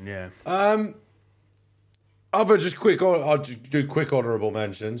 Conversation, I'll just do quick honourable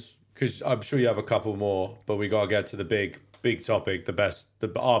mentions, because I'm sure you have a couple more, but we got to get to the big topic,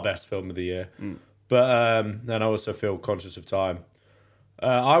 our best film of the year. But then I also feel conscious of time.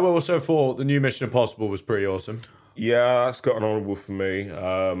 I also thought the new Mission Impossible was pretty awesome. Yeah, that's got an honourable for me.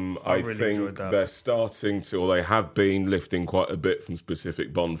 I really think enjoyed that. they're starting to, or they have been lifting quite a bit from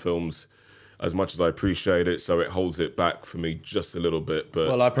specific Bond films, as much as I appreciate it, so it holds it back for me just a little bit. But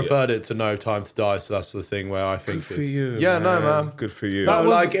Well, I preferred it to No Time to Die, so that's the thing where I think Good for you, Yeah, man. no, man. Good for you. That was-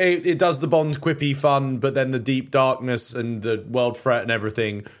 Like, it does the Bond quippy fun, but then the deep darkness and the world threat and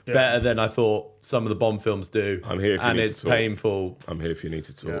everything better than I thought some of the Bond films do. I'm here if you and need to it's talk. painful. I'm here if you need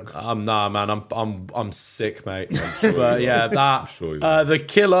to talk. Nah, man. I'm sick, mate. But yeah, that sure you The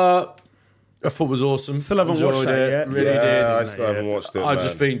Killer, I thought was awesome. Still haven't Enjoyed watched that it. yet. Really Yeah, did. I still haven't watched it. I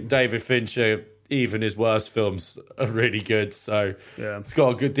just think David Fincher, even his worst films, are really good. So it's got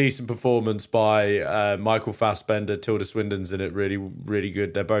a good, decent performance by Michael Fassbender. Tilda Swinton's in it, really, really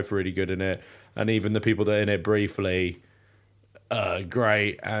good. They're both really good in it, and even the people that are in it briefly,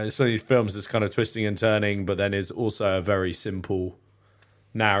 great. And it's one of these films that's kind of twisting and turning, but then is also a very simple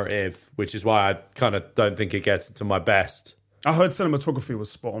narrative, which is why I kind of don't think it gets to my best I heard cinematography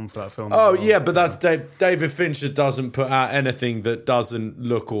was spot on for that film. Oh as well. yeah, but that's David Fincher doesn't put out anything that doesn't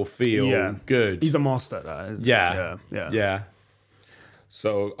look or feel good. He's a master at that. Yeah.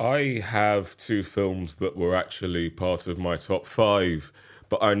 So I have 2 films that were actually part of my top 5.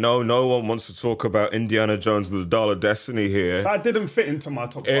 But I know no one wants to talk about Indiana Jones and the Dial of Destiny here. That didn't fit into my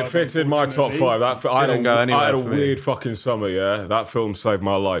top 5. It fit in my top 5. I Didn't go anywhere had a for me. weird fucking summer, yeah? That film saved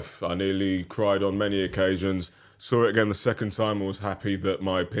my life. I nearly cried on many occasions. Saw it again the second time and was happy that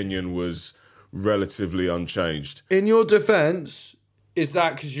my opinion was relatively unchanged. In your defense, is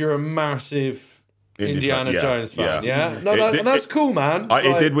that because you're a massive Indiana Jones fan? Yeah. No, that's cool, man.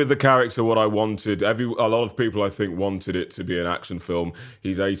 It did with the character what I wanted. A lot of people, I think, wanted it to be an action film.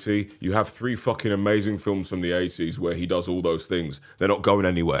 He's 80. You have 3 fucking amazing films from the 80s where he does all those things. They're not going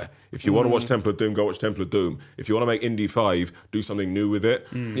anywhere. If you want to watch Temple of Doom, go watch Temple of Doom. If you want to make Indy 5, do something new with it.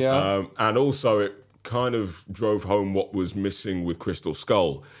 Yeah. And also, it kind of drove home what was missing with Crystal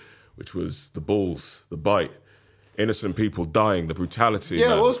Skull, which was the balls, the bite, innocent people dying, the brutality. Yeah,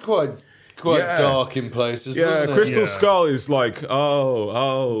 man. it was quite dark in places. wasn't it? Crystal Skull is like,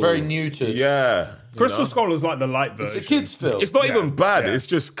 very neutered. Yeah. Crystal Skull is like the light version. It's a kid's film. It's not even bad. Yeah. It's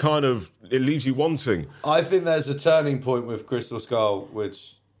just kind of, it leaves you wanting. I think there's a turning point with Crystal Skull,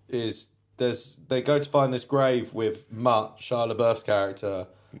 which is they go to find this grave with Mutt, Shia LaBeouf's character,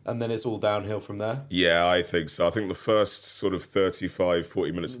 and then it's all downhill from there. Yeah, I think so. I think the first sort of 35,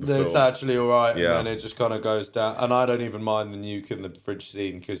 40 minutes of the It's film. actually all right, Yeah. and then it just kind of goes down. And I don't even mind the nuke in the fridge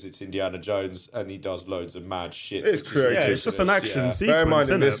scene because it's Indiana Jones and he does loads of mad shit. It's which is creative. Yeah, it's just an action sequence. Bear in mind,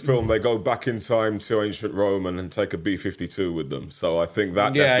 in innit? this film, they go back in time to ancient Rome and take a B-52 with them. So I think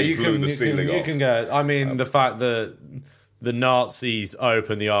that definitely blew the ceiling off. You can get. I mean, the fact that the Nazis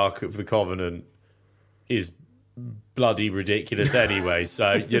open the Ark of the Covenant is bloody ridiculous anyway.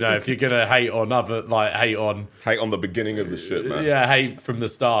 So, if you're going to hate on Hate on the beginning of the shit, man. hate from the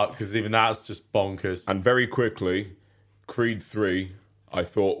start, because even that's just bonkers. And very quickly, Creed 3, I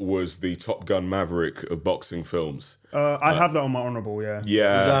thought, was the Top Gun Maverick of boxing films. I have that on my honourable, yeah.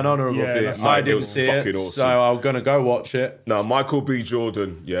 Yeah. Is that an honourable Yeah, for you? that's I it didn't was see it, fucking awesome. so I'm going to go watch it. No, Michael B.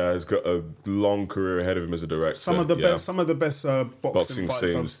 Jordan, has got a long career ahead of him as a director. Some of the best boxing fights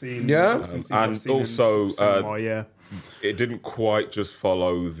I've scenes. seen. Yeah? boxing scenes And I've seen in also, cinema, yeah. It didn't quite just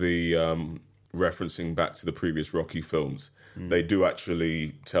follow the referencing back to the previous Rocky films. They do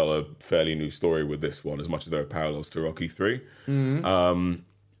actually tell a fairly new story with this one, as much as there are parallels to Rocky 3.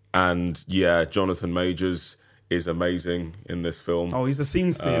 And Jonathan Majors is amazing in this film. Oh, he's a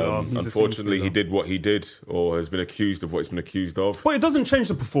scene stealer. Unfortunately, he did what he did, or has been accused of what he's been accused of. But it doesn't change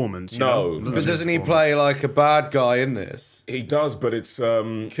the performance. No. But doesn't he play like a bad guy in this? He does, but it's...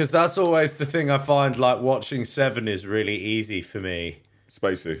 Because that's always the thing I find, like, watching Seven is really easy for me.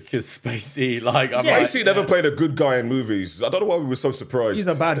 Spacey. Because Spacey, like... I'm Spacey never played a good guy in movies. I don't know why we were so surprised. He's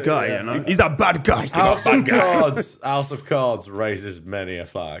a bad guy, you know? He's a bad guy. House of Cards raises many a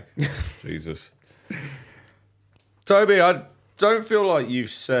flag. Jesus. Toby, I don't feel like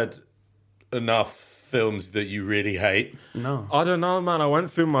you've said enough films that you really hate. No. I don't know, man. I went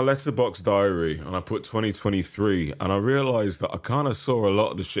through my letterbox diary and I put 2023 and I realised that I kind of saw a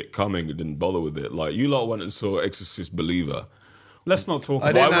lot of the shit coming and didn't bother with it. Like, you lot went and saw Exorcist Believer. Let's not talk I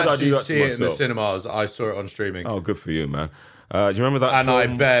about didn't would I actually do that to see it in the myself? cinemas. I saw it on streaming. Oh, good for you, man. Do you remember that And film? I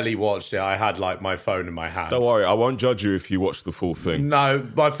barely watched it. I had, like, my phone in my hand. Don't worry, I won't judge you if you watch the full thing. No,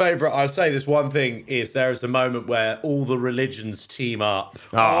 my favourite, I'll say this one thing, is there is the moment where all the religions team up.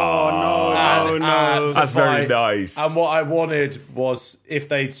 Oh, no. to That's very fight. nice. And what I wanted was if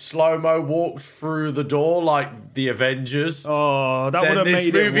they'd slow-mo walked through the door like the Avengers, Oh, that would then have this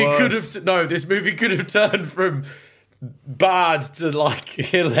made movie it could worse. have... No, this movie could have turned from bad to, like,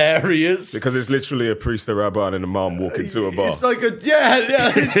 hilarious. Because it's literally a priest, a rabbi, and a mum walking to a bar. It's like a... Yeah,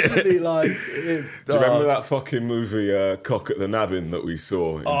 literally, like... Do you remember that fucking movie, Cock at the Nabbin, that we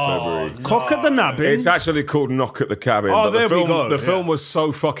saw in February? Cock at the nabbin. It's actually called Knock at the Cabin. Oh, but there the film, we go, The yeah. film was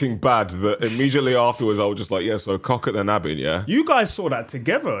so fucking bad that immediately afterwards I was just like, so Cock at the Nabbin, yeah? You guys saw that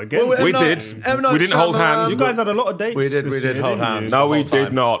together again. Well, We M. Night- did. M. Night We didn't hold Shyamalan- hands. you guys had a lot of dates. We did this hold year, didn't hands. you? No, we whole time.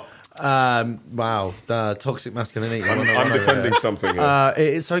 did not. Wow, toxic masculinity. I'm defending something here.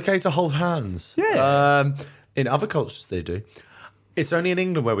 It's okay to hold hands. Yeah. In other cultures, they do. It's only in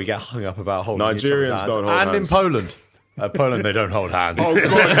England where we get hung up about holding each other's Nigerians hands. don't hold and hands. in Poland. Poland, they don't hold hands. Oh, God.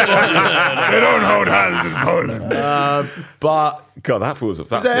 They don't hold hands in Poland. But God, that feels. is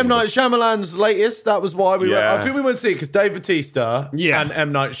that M. Night Shyamalan's latest? That was why we went. Yeah. I think we went to see it because Dave Bautista Yeah. and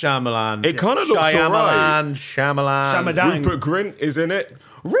M. Night Shyamalan. It kind of looks alright. Shyamalan. Shamadang. Rupert Grint is in it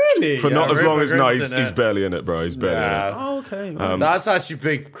Really? for not as Rupert long as Grint's nice. in it. He's barely in it, bro. He's barely in it. Oh, okay. That's actually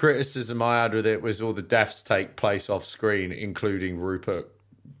big criticism I had with it was all the deaths take place off screen, including Rupert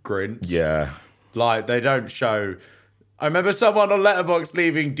Grint. Yeah. Like they don't show. I remember someone on Letterboxd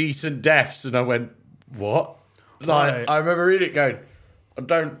leaving decent deaths, and I went, "What?" Like Right. I remember reading it, going, "I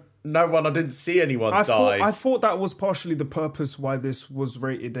don't know one. I didn't see anyone I die." thought that was partially the purpose why this was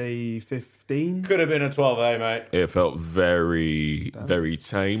rated a 15. Could have been a 12A, mate. It felt very, very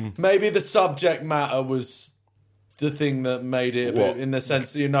tame. Maybe the subject matter was the thing that made it a bit, What? in the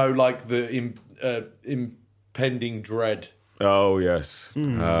sense that, you know, like the impending dread. Oh yes. You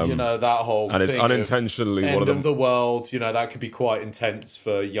know, that whole and it's thing of unintentionally end one of them. of the world. You know, that could be quite intense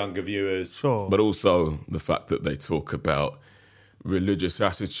for younger viewers. Sure. But also the fact that they talk about religious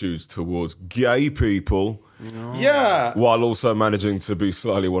attitudes towards gay people Yeah. while also managing to be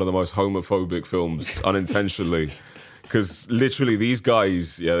slightly one of the most homophobic films unintentionally. Because literally these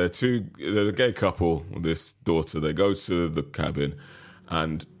guys, they're a gay couple, this daughter, they go to the cabin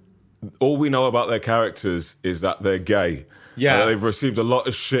and all we know about their characters is that they're gay. Yeah. They've received a lot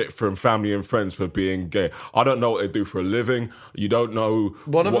of shit from family and friends for being gay. I don't know what they do for a living. You don't know.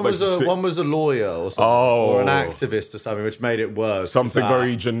 One of them what was makes them tick. one was a lawyer or something, or an activist or something, which made it worse. Something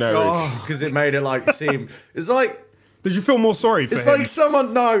very generic. Because it made it like seem. It's like Did you feel more sorry for it's him? like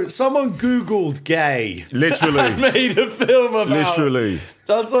someone Googled gay Literally. and made a film about. Literally.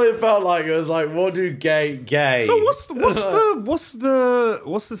 That's what it felt like. It was like, what do gay? So what's the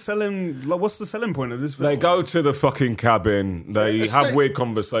selling point of this film? They go to the fucking cabin. They It's have like- weird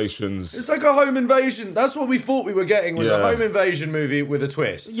conversations. It's like a home invasion. That's what we thought we were getting was a Yeah. home invasion movie with a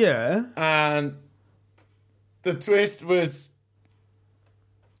twist. Yeah. And the twist was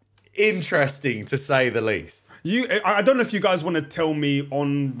interesting to say the least. I don't know if you guys want to tell me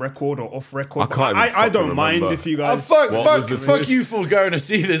on record or off record. I can't even I don't fucking mind remember. if you Oh, guys. fuck was the twist? you for going to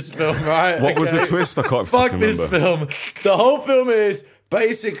see this film, right? What was the Okay? twist? I can't Fuck fucking this remember. film. The whole film is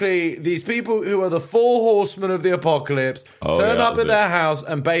basically these people who are the four horsemen of the apocalypse turn yeah, up that at was their house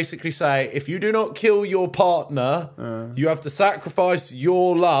and basically say, if you do not kill your partner, you have to sacrifice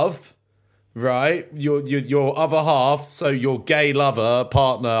your love, right? Your other half, so your gay lover,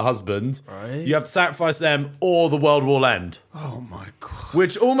 partner, husband. Right. You have to sacrifice them or the world will end. Oh my god.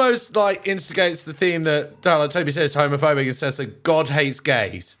 Which almost like instigates the theme that like Toby says homophobic and says that God hates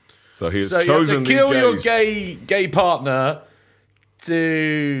gays. So he has So you have chosen to kill these your gays. gay partner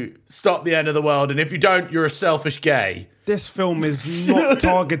to stop the end of the world, and if you don't, you're a selfish gay. This film is not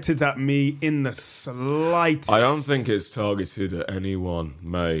targeted at me in the slightest. I don't think it's targeted at anyone,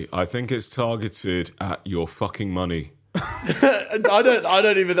 May. I think it's targeted at your fucking money.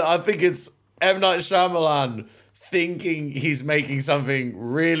 I think it's M. Night Shyamalan thinking he's making something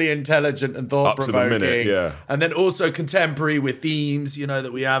really intelligent and Up to the thought-provoking. minute, yeah. And then also contemporary with themes,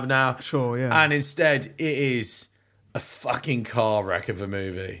 that we have now. Sure, yeah. And instead, it is a fucking car wreck of a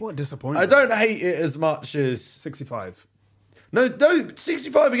movie. What a disappointment. I don't hate it as much as... 65. No,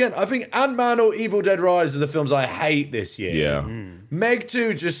 65 again. I think Ant-Man or Evil Dead Rise are the films I hate this year. Yeah. Meg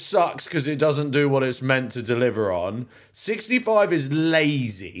 2 just sucks because it doesn't do what it's meant to deliver on. 65 is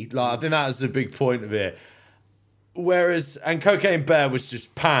lazy. Like, I think that is the big point of it. Whereas, and Cocaine Bear was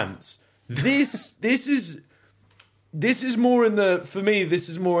just pants. This is more in the, for me, this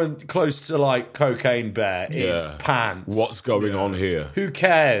is more close to like Cocaine Bear. It's Yeah. pants. What's going on here? Who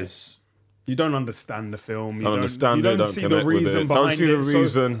cares? You don't understand the film. You Don't understand you it, don't don't see the connect with reason it. behind Don't see the it.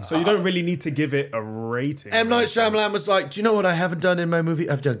 reason. So you don't really need to give it a rating. M. Night Shyamalan was like, do you know what I haven't done in my movie?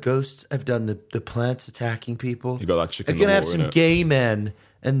 I've done ghosts. I've done the plants attacking people. You got that chicken I'm going to in have the some water, innit? gay men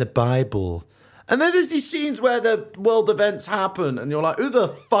and the Bible. And then there's these scenes where the world events happen and you're like, who the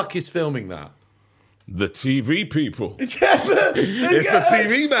fuck is filming that? The TV people. It's It's the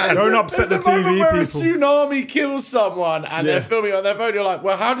TV man. Don't upset the There's a moment TV where a people. tsunami kills someone and they're filming on their phone. You're like,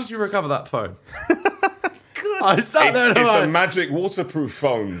 well, how did you recover that phone? I sat there and I'm It's a like, magic waterproof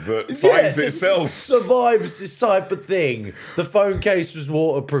phone that finds it itself. survives this type of thing. The phone case was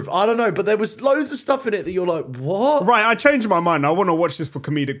waterproof. I don't know, but there was loads of stuff in it that you're like, what? Right, I changed my mind. I want to watch this for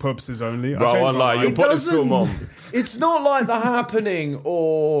comedic purposes only. Bro, I changed I'm my like, mind. you'll put this film on. It's not like The Happening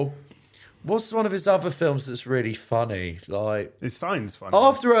or What's one of his other films that's really funny? Like His Signs funny.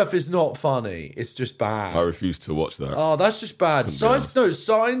 After Earth is not funny. It's just bad. I refuse to watch that. Oh, that's just bad. honest.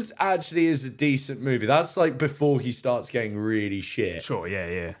 Signs actually is a decent movie. That's like before he starts getting really shit. Sure,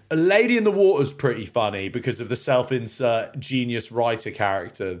 yeah. A Lady in the Water's pretty funny because of the self-insert genius writer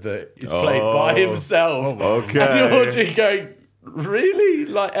character that is played by himself. Okay. And you're watching going, really?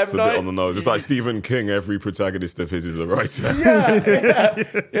 Like M. It's a Night? bit on the nose. It's like Stephen King. Every protagonist of his is a writer. Yeah.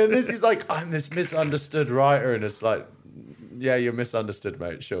 And this is like, I'm this misunderstood writer. And it's like, yeah, you're misunderstood,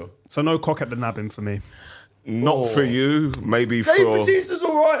 mate, sure. So no cock at the nabbing for me. Not for you. Maybe Dave for... Bautista's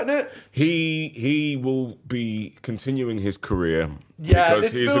all right in it. He will be continuing his career Yeah,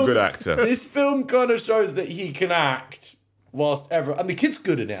 because this he's film- a good actor. This film kind of shows that he can act whilst ever... And the kid's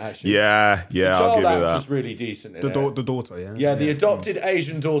good in it, actually. Yeah, The I'll child give you actor's that. really decent in The it. the daughter, yeah. Yeah, the adopted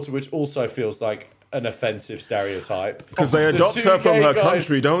Asian daughter, which also feels like an offensive stereotype. Because they The adopt two her from gay her guys-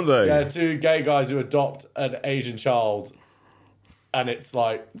 country, don't they? Yeah, two gay guys who adopt an Asian child, and it's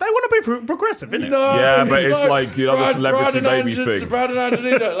like... They want to be progressive, innit? No, Yeah, but it's like, you know, the celebrity and baby thing. Brad and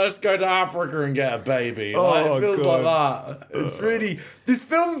Angelina, let's go to Africa and get a baby. Like, Oh, it feels God. like that. It's really... This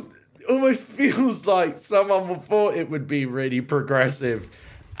film almost feels like someone thought it would be really progressive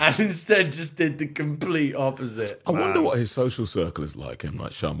and instead just did the complete opposite. I wonder what his social circle is like, M.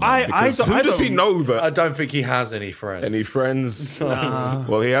 Night Shyamalan. I Because don't- who I does he don't- know that? I don't think he has any friends. Any friends?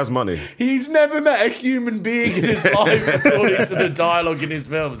 Well, he has money. He's never met a human being in his life, according to the dialogue in his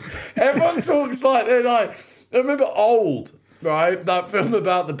films. Everyone talks like they're like... I remember Old, right? That film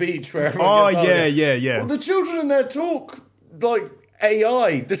about the beach where everyone Oh, gets older. yeah. Well, the children in there talk like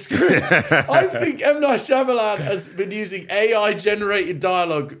AI, the script. I think M. Night Shyamalan has been using AI-generated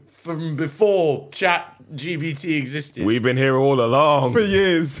dialogue from before Chat GBT existed. We've been here all along. For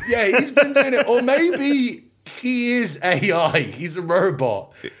years. Yeah, he's been doing it. Or maybe he is AI. He's a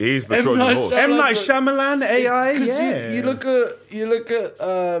robot. He's the M. Trojan Night horse. M. Night Shyamalan, AI, Because yeah. you look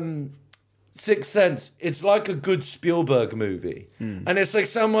at Sixth Sense. It's like a good Spielberg movie, and it's like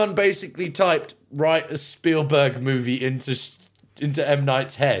someone basically typed "write a Spielberg movie" into M.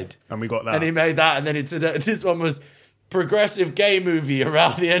 Night's head, And we got that. and he made that, and then this one was progressive gay movie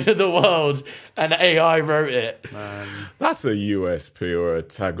around the end of the world, and AI wrote it. That's a USP or a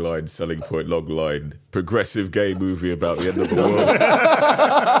tagline, selling point, log line. Progressive gay movie about the end of the world.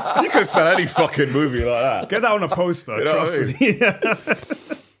 You can sell any fucking movie like that. Get that on a poster, You know what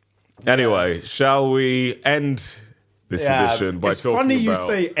trust I me. Anyway, shall we end this Yeah, edition by It's talking funny you about...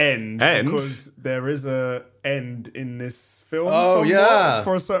 say end, End? because there is a end in this film. Oh, somewhat, yeah.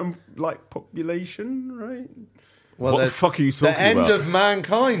 for a certain population, right? Well, What the there's- fuck are you talking The end about? of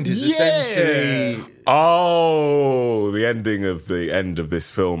mankind is Yeah. essentially. Oh, the ending of this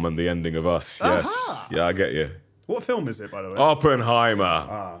film and the ending of us. Yes. Aha. Yeah, I get you. What film is it, by the way?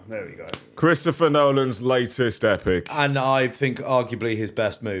 Oppenheimer. There we go. Christopher Nolan's latest epic, And I think arguably his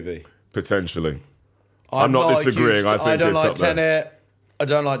best movie. potentially. I'm not a disagreeing. I think I don't it's like up there. Tenet. I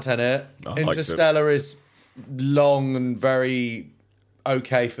don't like Tenet. liked it. Interstellar is long and very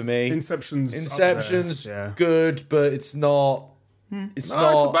okay for me. Inception's Inception's up there, yeah. good, but it's not. It's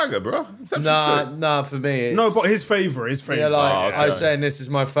No, it's a not. banger, bro. Inception's sick. Nah, for me. It's, No, but his favourite. yeah, like Oh, okay. I was saying, this is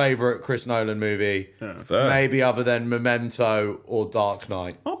my favorite Chris Nolan movie. Fair. Maybe other than Memento or Dark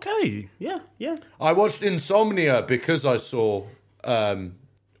Knight. Okay, yeah. I watched Insomnia because I saw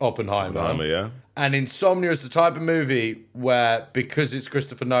Oppenheimer. Yeah. And Insomnia is the type of movie where, because it's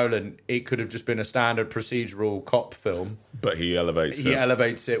Christopher Nolan, it could have just been a standard procedural cop film. But he elevates He it.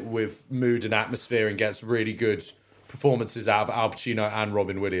 elevates it with mood and atmosphere and gets really good performances out of Al Pacino and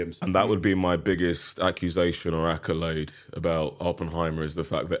Robin Williams. And that would be my biggest accusation or accolade about Oppenheimer is the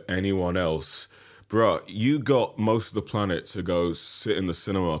fact that anyone else, bruh, you got most of the planet to go sit in the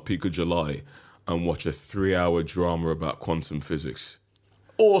cinema peak of July and watch a 3-hour drama about quantum physics.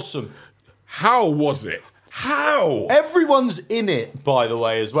 Awesome. How was it? How? Everyone's in it, by the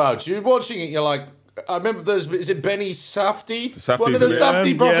way, as well. You're watching it, you're like, I remember is it Benny Safdie? Safdie's One of the in it.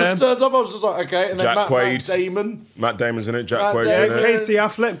 Safdie brothers Yeah. turns up. I was just like, okay. And then Jack Matt Quaid. Damon. Matt Damon's in it, Jack Matt Quaid's Damon. in it. Casey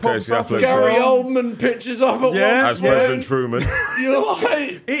Affleck pops Casey up Affleck. as Gary well. Oldman pitches up at Yeah, one As point. President Truman. You're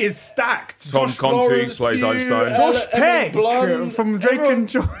like... It is stacked. Tom Josh Conti Florence plays Pugh, Einstein. Josh Emma Peck Blunt, from Drake everyone- and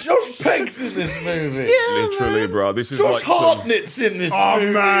Josh. Josh Peck's in this movie. Literally, bro. This is Josh like some- Hartnett's in this Oh,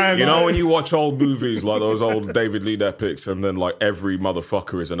 movie. man. You know when you watch old movies like those old David Lean epics and then like every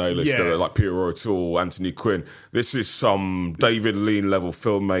motherfucker is an A-lister, Yeah. like Peter O'Toole, Anthony Quinn. This is some David Lean level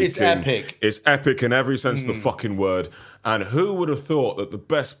filmmaking. It's epic. It's epic in every sense of the fucking word. And who would have thought that the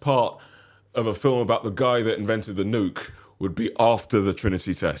best part of a film about the guy that invented the nuke would be after the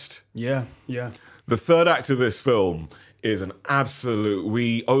Trinity test? Yeah. The third act of this film is an absolute.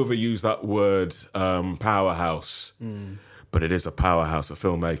 We overuse that word powerhouse, but it is a powerhouse of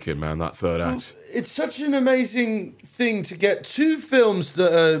filmmaking, man. That third act. It's such an amazing thing to get two films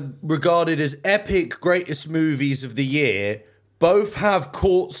that are regarded as epic greatest movies of the year. Both have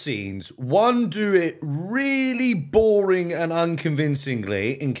court scenes. One do it really boring and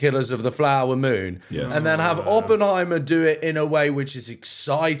unconvincingly in Killers of the Flower Moon. Yes. And then have Oppenheimer do it in a way which is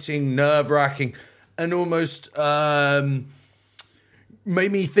exciting, nerve-wracking, and almost made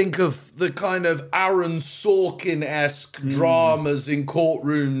me think of the kind of Aaron Sorkin-esque dramas in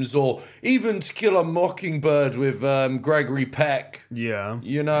courtrooms, or even To Kill a Mockingbird with Gregory Peck. Yeah.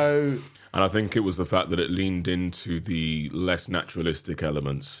 You know... And I think it was the fact that it leaned into the less naturalistic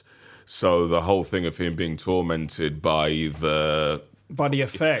elements. So the whole thing of him being tormented by the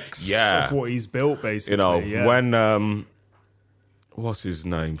effects Yeah. of what he's built, basically. You know, yeah. when what's his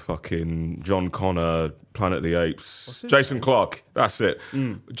name? Fucking John Connor, Planet of the Apes. Jason Clarke. That's it.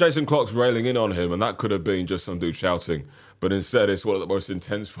 Jason Clarke's railing in on him, and that could have been just some dude shouting. But instead, it's one of the most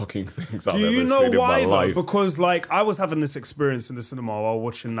intense fucking things I've ever seen in my life. Because, like, I was having this experience in the cinema while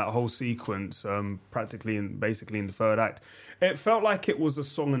watching that whole sequence, basically in the third act. It felt like it was a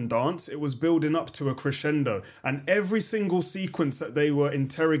song and dance. It was building up to a crescendo. And every single sequence that they were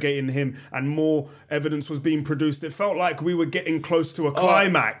interrogating him and more evidence was being produced, it felt like we were getting close to a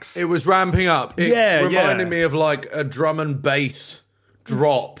climax. It was ramping up. It reminded yeah. me of like a drum and bass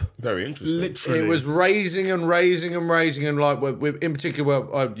drop. Very interesting. Literally. It was raising and raising and raising, and like in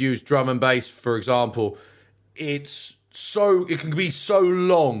particular, I use drum and bass for example. It can be so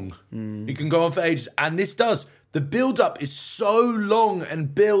long. It can go on for ages, and this does. The build up is so long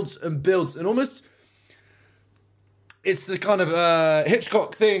and builds, and almost it's the kind of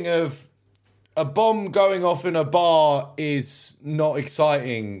Hitchcock thing of a bomb going off in a bar is not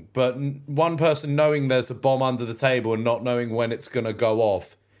exciting, but one person knowing there's a bomb under the table and not knowing when it's going to go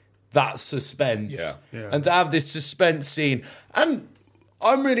off, that's suspense. Yeah. And to have this suspense scene, and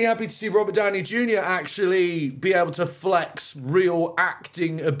I'm really happy to see Robert Downey Jr. actually be able to flex real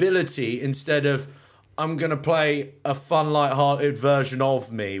acting ability instead of I'm going to play a fun, light-hearted version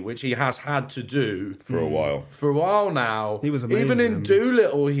of me, which he has had to do For a while. For a while now. He was amazing. Even in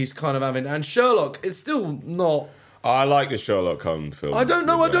Doolittle, he's kind of having... And Sherlock, it's still not... I like the Sherlock Holmes films. I don't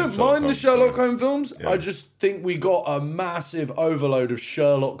know, I don't mind the Sherlock Holmes films. Yeah. I just think we got a massive overload of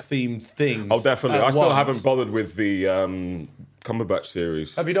Sherlock-themed things. Oh, definitely. at I still once. haven't bothered with the Cumberbatch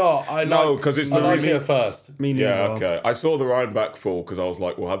series. Have you not? No, 'cause it's I the like remake. it first. Me neither. Yeah, okay. I saw the Rhineback fall because I was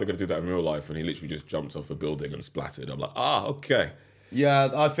like, well, how are they going to do that in real life? And he literally just jumped off a building and splattered. I'm like, okay. Yeah,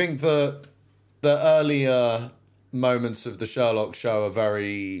 I think the earlier moments of the Sherlock show are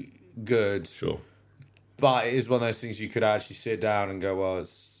very good. Sure. But it is one of those things you could actually sit down and go, well,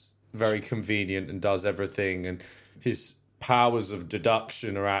 it's very convenient and does everything. And his powers of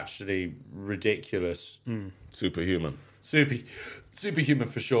deduction are actually ridiculous. Superhuman. Superhuman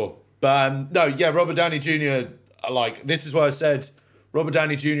for sure. But no, yeah, Robert Downey Jr., like, this is why I said Robert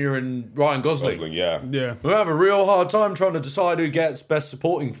Downey Jr. and Ryan Gosling. Yeah. Yeah. We have a real hard time trying to decide who gets best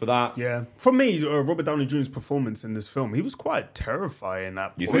supporting for that. Yeah. For me, Robert Downey Jr.'s performance in this film, he was quite terrifying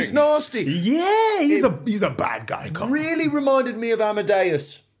at You It was think? nasty. Yeah, he's a bad guy. Really reminded me of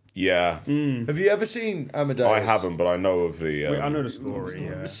Amadeus. Yeah. Have you ever seen Amadeus? I haven't, but I know of the... I know the story,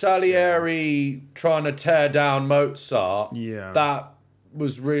 yeah. Salieri trying to tear down Mozart. Yeah. That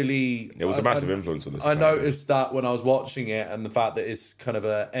was really... It was a massive influence on this. I noticed that when I was watching it, and the fact that it's kind of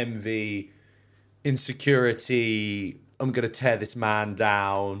a envy, insecurity, I'm going to tear this man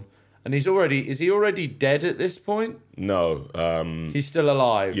down. And is he already dead at this point? No. He's still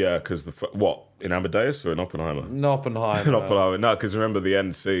alive. Yeah, because what? In Amadeus or in Oppenheimer? In Oppenheimer. In Oppenheimer. No, because remember the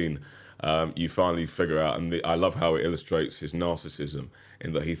end scene, you finally figure out, and I love how it illustrates his narcissism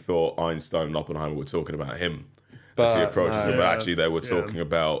in that he thought Einstein and Oppenheimer were talking about him as he approaches him, but actually they were talking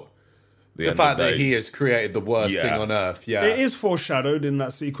about the fact that he has created the worst thing on earth. Yeah. It is foreshadowed in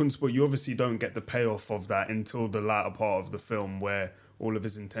that sequence, but you obviously don't get the payoff of that until the latter part of the film where all of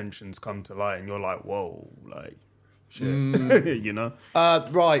his intentions come to light and you're like, whoa, like, shit. You know?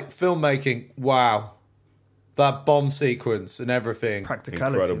 Right, filmmaking. Wow. That bomb sequence and everything.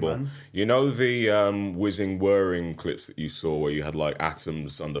 Practicality, incredible. man. You know the whizzing whirring clips that you saw where you had like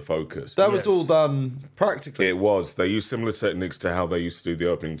atoms under focus? That was Yes. all done practically. It was. They used similar techniques to how they used to do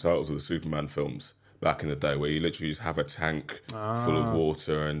the opening titles of the Superman films back in the day, where you literally just have a tank full of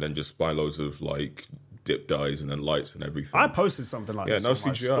water and then just buy loads of like dip dyes and then lights and everything. I posted something like this no on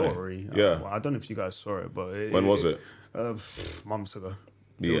my CGI. story. Yeah. Well, I don't know if you guys saw it, but... When was it? Months ago.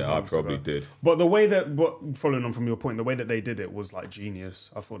 It was Yeah, I months probably ago. did. But the way that, following on from your point, the way that they did it was like genius.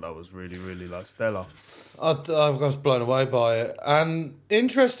 I thought that was really, really like stellar. I was blown away by it. And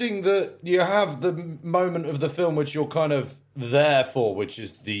interesting that you have the moment of the film which you're kind of there for, which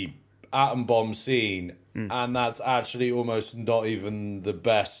is the atom bomb scene. And that's actually almost not even the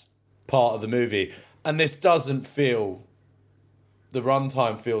best part of the movie. And this doesn't feel... The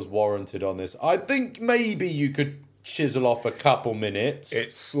runtime feels warranted on this. I think maybe you could chisel off a couple minutes.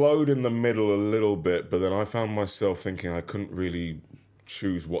 It slowed in the middle a little bit, but then I found myself thinking I couldn't really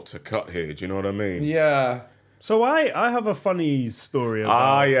choose what to cut here. Do you know what I mean? Yeah. So I have a funny story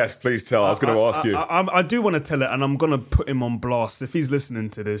about... Yes, please tell. I was going to ask you. I do want to tell it, and I'm going to put him on blast. If he's listening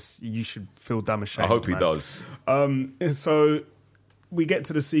to this, you should feel damn ashamed. I hope he man. does. So we get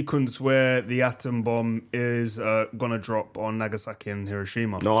to the sequence where the atom bomb is going to drop on Nagasaki and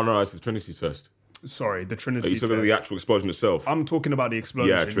Hiroshima. No, it's the Trinity test. Sorry, the Trinity Are you talking about the actual explosion itself? I'm talking about the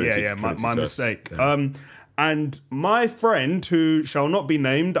explosion. Yeah, Trinity my test. mistake. Yeah. And my friend, who shall not be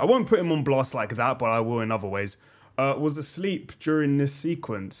named, I won't put him on blast like that, but I will in other ways, was asleep during this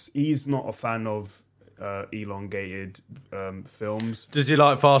sequence. He's not a fan of elongated films. Does he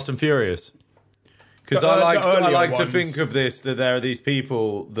like Fast and Furious? Because The I earlier like to ones. think of this, that there are these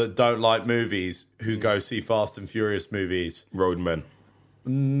people that don't like movies who go see Fast and Furious movies. Roadmen.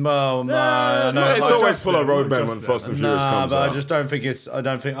 No, It's always full of roadmen when Fast and Furious Nah, comes but out. I just don't think it's. I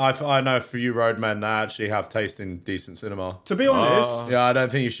know for you roadmen that actually have taste in decent cinema. To be honest, Yeah, I don't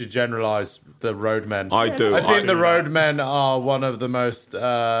think you should generalise the roadmen. I do. I think the do that. roadmen are one of the most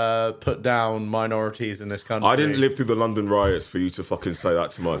put down minorities in this country. I didn't live through the London riots for you to fucking say that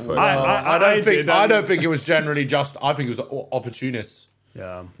to my face. I don't think. did, I don't think it was generally just. I think it was opportunists.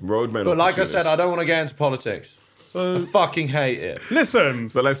 yeah. Roadmen. But like I opportunists. said, I don't want to get into politics. So I fucking hate it. listen,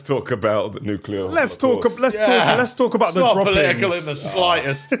 So let's talk about the nuclear. let's talk about It's the not droppings. political in the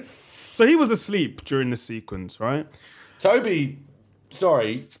slightest. So he was asleep during the sequence, right? Toby,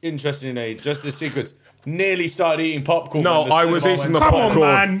 sorry, interestingly, just this sequence, nearly started eating popcorn. No, when the I was cinema eating went the Come on, popcorn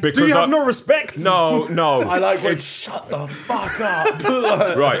man. Do because you have I- no respect? No. I like when shut the fuck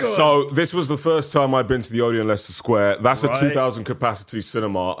up. Right, so this was the first time I'd been to the Odeon Leicester Square. That's Right. a 2,000 capacity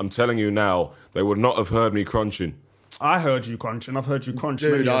cinema. I'm telling you now, they would not have heard me crunching. I heard you crunching. I've heard you crunch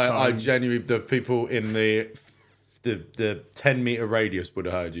Dude, many a I time. genuinely, the people in the 10-meter radius would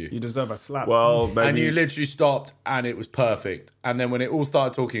have heard you. You deserve a slap. Well, maybe. And you literally stopped and it was perfect. And then when it all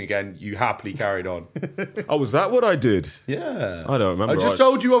started talking again, you happily carried on. Oh, was that what I did? Yeah. I don't remember. I just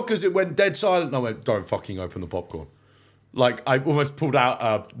told you off because it went dead silent. And I went, don't fucking open the popcorn. Like, I almost pulled out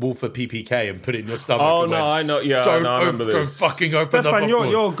a Wolfer PPK and put it in your stomach. Oh, and no, went, I know. Yeah, don't, I remember don't this. fucking open the Stefan, popcorn.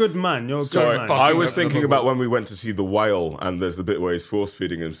 you're a good man. You're a Sorry, good man. fuck. I was Open the thinking popcorn. about when we went to see The Whale, and there's the bit where he's force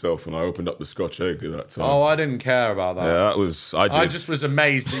feeding himself, and I opened up the Scotch egg at that time. Oh, I didn't care about that. yeah, that was. I did. I just was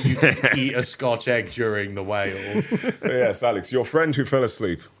amazed that you could eat a Scotch egg during the whale. Yes, Alex, your friend who fell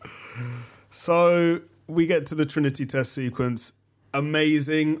asleep. So we get to the Trinity test sequence.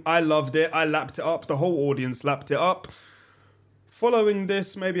 Amazing. I loved it. I lapped it up. The whole audience lapped it up. Following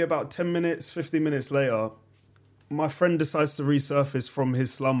this, maybe about 10 minutes, 15 minutes later, my friend decides to resurface from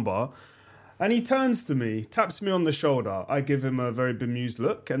his slumber and he turns to me, taps me on the shoulder. I give him a very bemused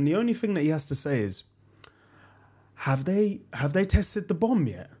look, and the only thing that he has to say is, have they tested the bomb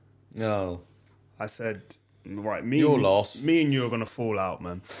yet? No. I said, right, Your loss. Me and you are going to fall out,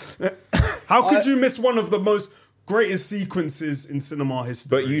 man. How could you miss one of the most greatest sequences in cinema history?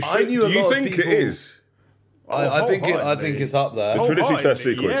 But you I should. knew Do a you lot of think people- it is? I think it's up there. The Trinity test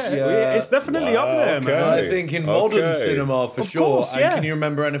Wholeheartedly, sequence. Yeah, it's definitely up there, man. okay. I think in modern Okay. cinema for Of sure. course, And yeah. can you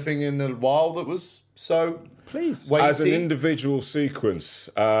remember anything in a while that was so Please. weighty? As an individual sequence,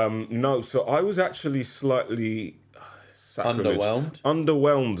 no. So I was actually slightly sacrilege.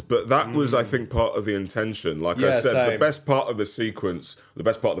 Underwhelmed, but that was, I think, part of the intention. Like I Yeah, said, the same. best part of the sequence, the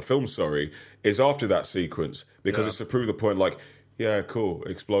best part of the film, sorry, is after that sequence because it's to prove the point. Like, yeah, cool,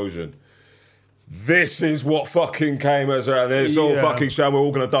 explosion. This is what fucking came as it's all Yeah. fucking sham. We're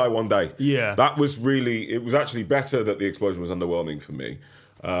all going to die one day. Yeah. That was really, it was actually better that the explosion was underwhelming for me.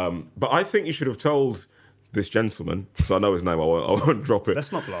 But I think you should have told this gentleman, because I know his name, I won't drop it.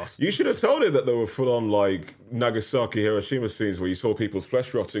 Let's not blast. You should have told him that there were full-on, like, Nagasaki, Hiroshima scenes where you saw people's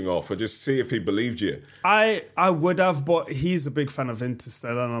flesh rotting off and just see if he believed you. I would have, but he's a big fan of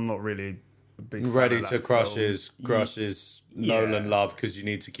Interstellar, and I'm not really a big fan ready of to that crush film. his Nolan love because you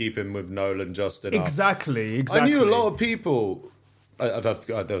need to keep him with Nolan just enough. Exactly. I knew a lot of people. There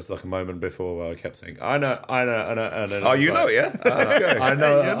was like a moment before where I kept saying, I know. Oh, you know, yeah? Okay. I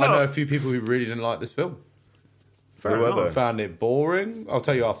know a few people who really didn't like this film. Who were they? Found it boring. I'll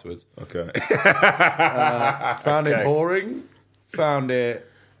tell you afterwards. Okay. Found it boring. Found it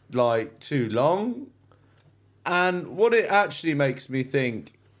like too long. And what it actually makes me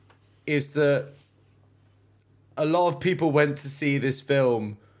think is that a lot of people went to see this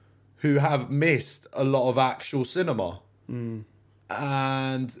film who have missed a lot of actual cinema.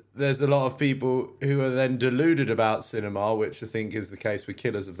 And there's a lot of people who are then deluded about cinema, which I think is the case with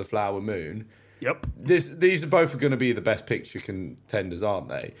Killers of the Flower Moon. Yep. These are both going to be the best picture contenders, aren't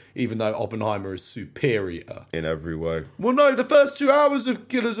they? Even though Oppenheimer is superior. In every way. Well, no, the first 2 hours of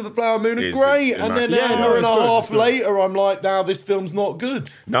Killers of the Flower Moon are Is great. it? And then Yeah, an no, hour and it's a good, half it's good. later, I'm like, now this film's not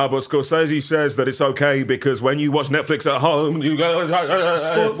good. No, but Scorsese says that it's okay because when you watch Netflix at home, you go...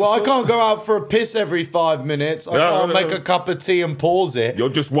 Well, I can't go out for a piss every 5 minutes. I can't make a cup of tea and pause it. You're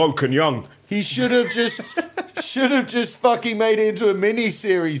just woke and young. He should have just fucking made it into a mini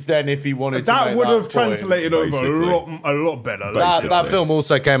series then if he wanted to. That make would have point. translated over Basically. a lot better. That film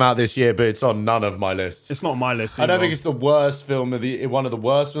also came out this year, but it's on none of my lists. It's not my list. I don't either. think it's the worst film of the one of the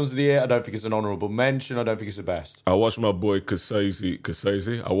worst films of the year. I don't think it's an honourable mention. I don't think it's the best. I watched my boy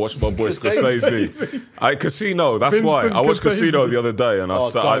Scorsese. I watched my boy Scorsese. Casino, that's Vincent why. I watched Scorsese. Casino the other day. And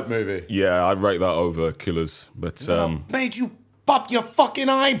Dope movie. Yeah, I'd rate that over Killers. But Made you pop your fucking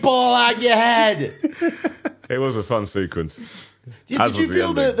eyeball out your head. it was a fun sequence. Did you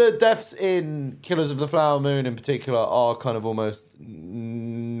feel that the deaths in Killers of the Flower Moon in particular are kind of almost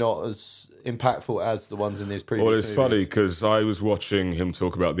not as impactful as the ones in these previous Well, it's movies? funny because I was watching him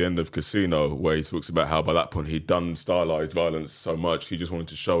talk about the end of Casino, where he talks about how by that point he'd done stylized violence so much he just wanted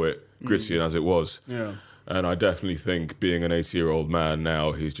to show it gritty and as it was. Yeah. And I definitely think being an 80-year-old man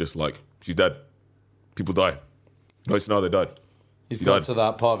now, he's just like, she's dead. People die. No, it's now they died. He's He got died. to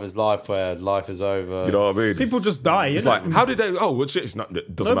that part of his life where life is over. You know what I mean? People just die. It's innit? like, how did they? Oh, well, shit, it's not,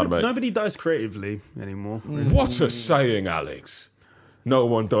 it doesn't matter, mate. Nobody dies creatively anymore. What a saying, Alex. No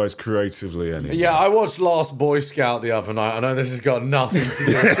one dies creatively anymore. Yeah, I watched Last Boy Scout the other night. I know this has got nothing to do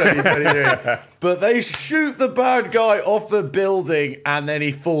with 2023, but they shoot the bad guy off the building and then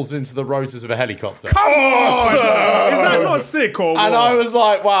he falls into the rotors of a helicopter. Come on! Is that not sick or what? And I was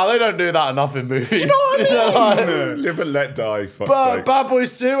like, wow, they don't do that enough in movies. You know what I mean? Live and let die, fuck's But sake. Bad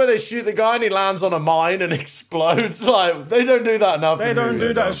Boys 2, where they shoot the guy and he lands on a mine and explodes. Like, they don't do that enough. They in don't movies.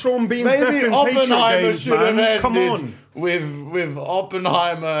 do that. Sean Bean's death Maybe in Oppenheimer Patriot games, should have man. ended Come on. with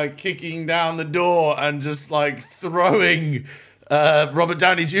Oppenheimer kicking down the door and just like throwing Robert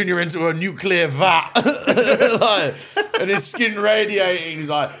Downey Jr. into a nuclear vat, like, and his skin radiating. He's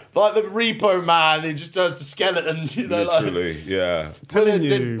like the Repo Man. He just turns to skeleton. You know, Literally, yeah. Telling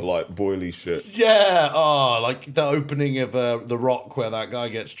Well, it you. Like boily shit. yeah, like the opening of The Rock, where that guy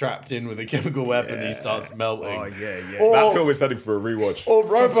gets trapped in with a chemical weapon, he starts melting. Oh, yeah. Or, That film is heading for a rewatch. or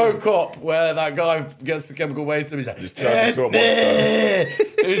RoboCop, where that guy gets the chemical waste and he's like, Just turns into a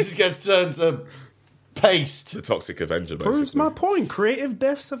monster. he just gets turned to paste. The Toxic Avenger, basically. Proves my point. Creative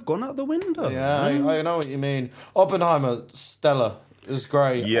deaths have gone out the window. Yeah, I know what you mean. Oppenheimer, stellar. It was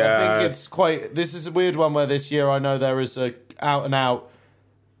great. Yeah. I think it's quite. This is a weird one where this year I know there is a out and out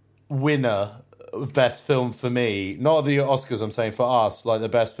winner of best film for me. Not the Oscars, I'm saying for us, like the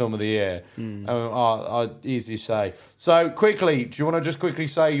best film of the year. I'd easily say. So quickly, do you want to just quickly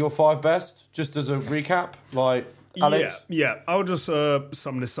say your 5 best, just as a recap, like Alex? Yeah. I'll just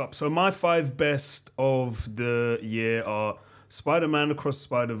sum this up. So my 5 best of the year are Spider-Man Across the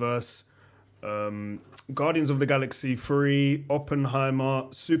Spider-Verse, Guardians of the Galaxy 3, Oppenheimer,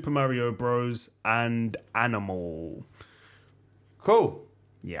 Super Mario Bros, and Animal. Cool.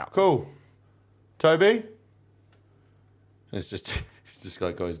 Yeah. Cool. Toby? He's just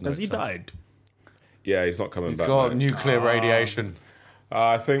got his notes. Has he up. died? Yeah, he's not coming back. Got mate. nuclear radiation.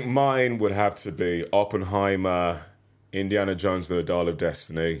 I think mine would have to be Oppenheimer, Indiana Jones and the Dial of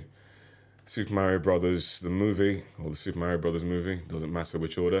Destiny, Super Mario Brothers, the movie, or the Super Mario Brothers movie, doesn't matter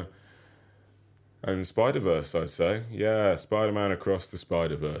which order. And Spider-Verse, I'd say. Yeah, Spider-Man Across the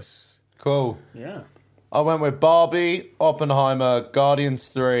Spider-Verse. Cool. Yeah. I went with Barbie, Oppenheimer, Guardians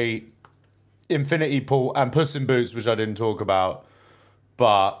 3, Infinity Pool, and Puss in Boots, which I didn't talk about.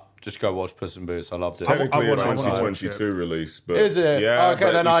 But just go watch Puss in Boots. I loved it. Technically a I wanna watch 2022 release, but... Is it? Yeah, okay,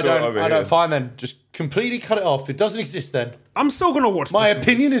 but then we I saw it over don't. here. Fine then. Just completely cut it off. It doesn't exist then. I'm still going to watch My Puss in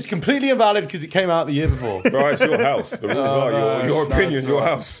opinion Boots. is completely invalid because it came out the year before. Right, it's your house. The rules are your no, opinion, it's your all right.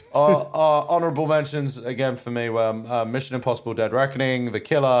 house. Honourable mentions again for me were Mission Impossible: Dead Reckoning, The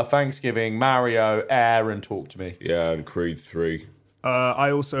Killer, Thanksgiving, Mario, Air, and Talk to Me. Yeah, and Creed 3. I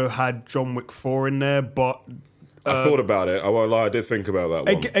also had John Wick 4 in there, but I thought about it. I won't lie, I did think about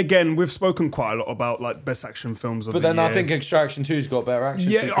that one. Again, we've spoken quite a lot about like best action films of But the then year. I think Extraction 2's got better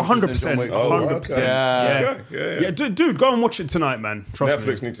action. Yeah, sequences than 100%. John Wick 4. 100%. Yeah. Okay, yeah. Dude, go and watch it tonight, man. Trust me.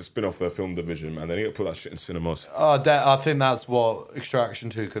 Netflix needs to spin off their film division, man. They need to put that shit in cinemas. I think that's what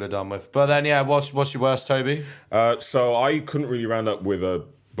Extraction 2 could have done with. But then, yeah, what's your worst, Toby? So I couldn't really round up with a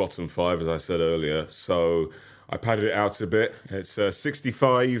bottom 5, as I said earlier. So I padded it out a bit. It's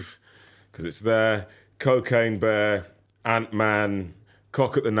 65, because it's there. Cocaine Bear, Ant-Man,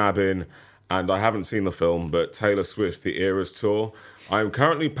 Cock at the Nabbin, and I haven't seen the film, but Taylor Swift, The Eras Tour. I am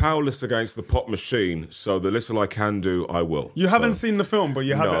currently powerless against the pop machine, so the little I can do, I will. You haven't seen the film, but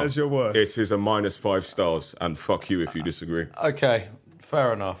you have it as your worst. It is a -5 stars, and fuck you if you disagree. Okay,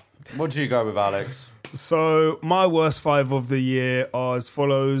 fair enough. What do you go with, Alex? So my worst 5 of the year are as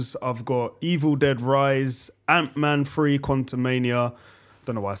follows. I've got Evil Dead Rise, Ant-Man 3 Quantumania.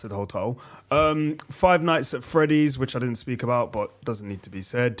 Don't know why I said the whole title. Five Nights at Freddy's, which I didn't speak about, but doesn't need to be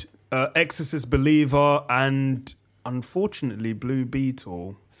said. Exorcist Believer, and unfortunately Blue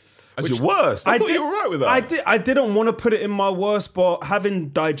Beetle. That's your worst? I thought you were right with that. I didn't want to put it in my worst, but having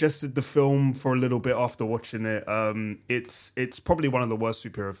digested the film for a little bit after watching it, it's probably one of the worst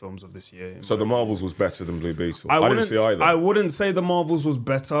superhero films of this year. So The Marvels was better than Blue Beetle? I didn't see either. I wouldn't say The Marvels was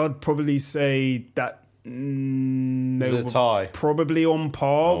better. I'd probably say that they a were tie? probably on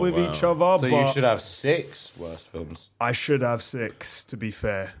par with each other. So but you should have 6 worst films. I should have 6, to be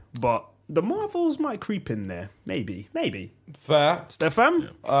fair. But the Marvels might creep in there. Maybe. Fair. Stefan?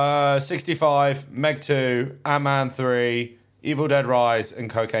 65, Meg 2, Ant-Man 3, Evil Dead Rise, and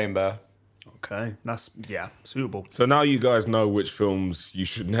Cocaine Bear. Okay, that's, suitable. So now you guys know which films you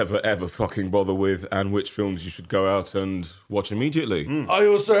should never ever fucking bother with and which films you should go out and watch immediately. I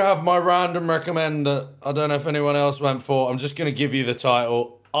also have my random recommend that I don't know if anyone else went for. I'm just going to give you the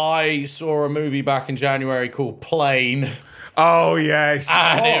title. I saw a movie back in January called Plane. Oh, yes.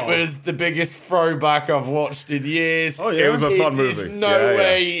 And it was the biggest throwback I've watched in years. Oh, yeah. It was a fun movie. It is no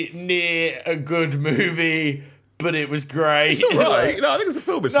way near a good movie, but it was great. It's all right. No, I think it's a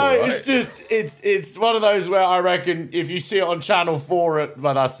film. It's all No, right. it's just it's one of those where I reckon if you see it on Channel 4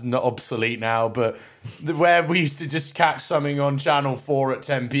 well, that's not obsolete now, but where we used to just catch something on Channel 4 at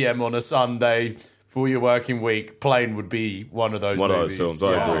 10 p.m. on a Sunday for your working week, Plane would be one of those One movies. of those films.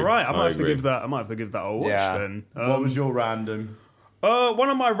 I agree. All right, I might have to agree. give that a watch then. What was your random? One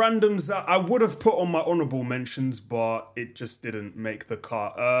of my randoms that I would have put on my honourable mentions, but it just didn't make the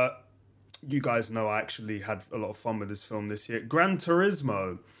cut. You guys know I actually had a lot of fun with this film this year. Gran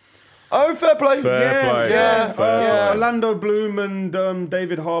Turismo. Oh, fair play. Fair play. Yeah. Orlando Bloom and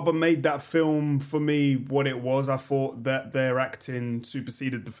David Harbour made that film for me what it was. I thought that their acting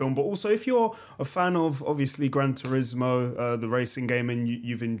superseded the film. But also, if you're a fan of, obviously, Gran Turismo, the racing game, and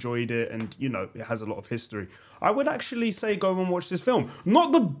you've enjoyed it, and, you know, it has a lot of history, I would actually say go and watch this film.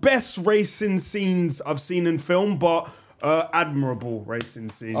 Not the best racing scenes I've seen in film, but admirable racing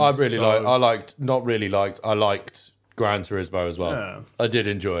scenes. I liked Gran Turismo as well. Yeah. I did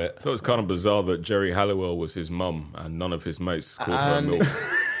enjoy it. It was kind of bizarre that Jerry Halliwell was his mum and none of his mates called her Milk.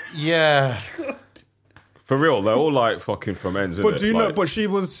 Yeah. For real, they're all like fucking from ends, But innit? do you know? Like, But she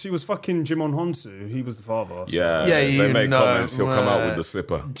was fucking Jimon Honsu. He was the father. So. yeah, Yeah, they you make know, comments. He'll come out with the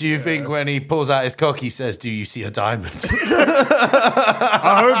slipper. Do you think when he pulls out his cock, he says, "Do you see a diamond?"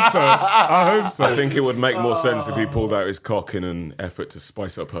 I hope so. I think it would make more sense if he pulled out his cock in an effort to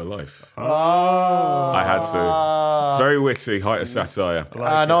spice up her life. Oh. I had to. It's very witty, height of satire.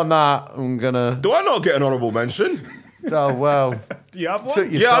 And on that, I'm gonna. Do I not get an honourable mention? Oh well. Do you have one? Took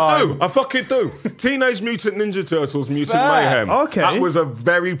your Yeah, I time. do. I fucking do. Teenage Mutant Ninja Turtles, Mutant Fair. Mayhem. Okay. That was a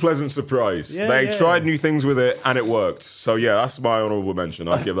very pleasant surprise. Yeah, they yeah. tried new things with it and it worked. So yeah, that's my honourable mention.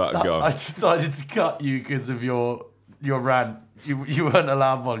 I'd give that a go. I decided to cut you because of your rant. You weren't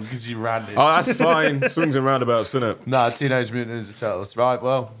allowed one because you ranted. Oh, that's fine. Swings and roundabouts, isn't it? Nah, Teenage Mutant Ninja Turtles. Right,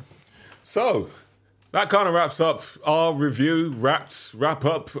 well. So, that kind of wraps up our review, wrap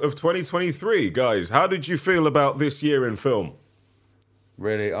up of 2023. Guys, how did you feel about this year in film?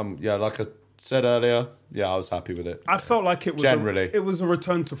 Really, yeah, like I said earlier, yeah, I was happy with it. I felt like it was Generally. it was a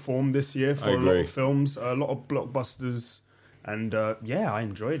return to form this year for I a lot agree. of films, a lot of blockbusters, and yeah, I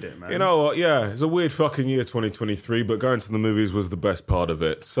enjoyed it, man. You know what? Yeah, it's a weird fucking year, 2023, but going to the movies was the best part of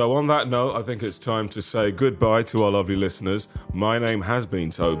it. So, on that note, I think it's time to say goodbye to our lovely listeners. My name has been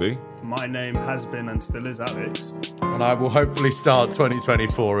Toby. My name has been and still is Alex. And I will hopefully start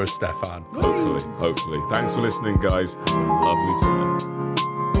 2024 as Stefan. Hopefully. Thanks for listening, guys. Have a lovely time.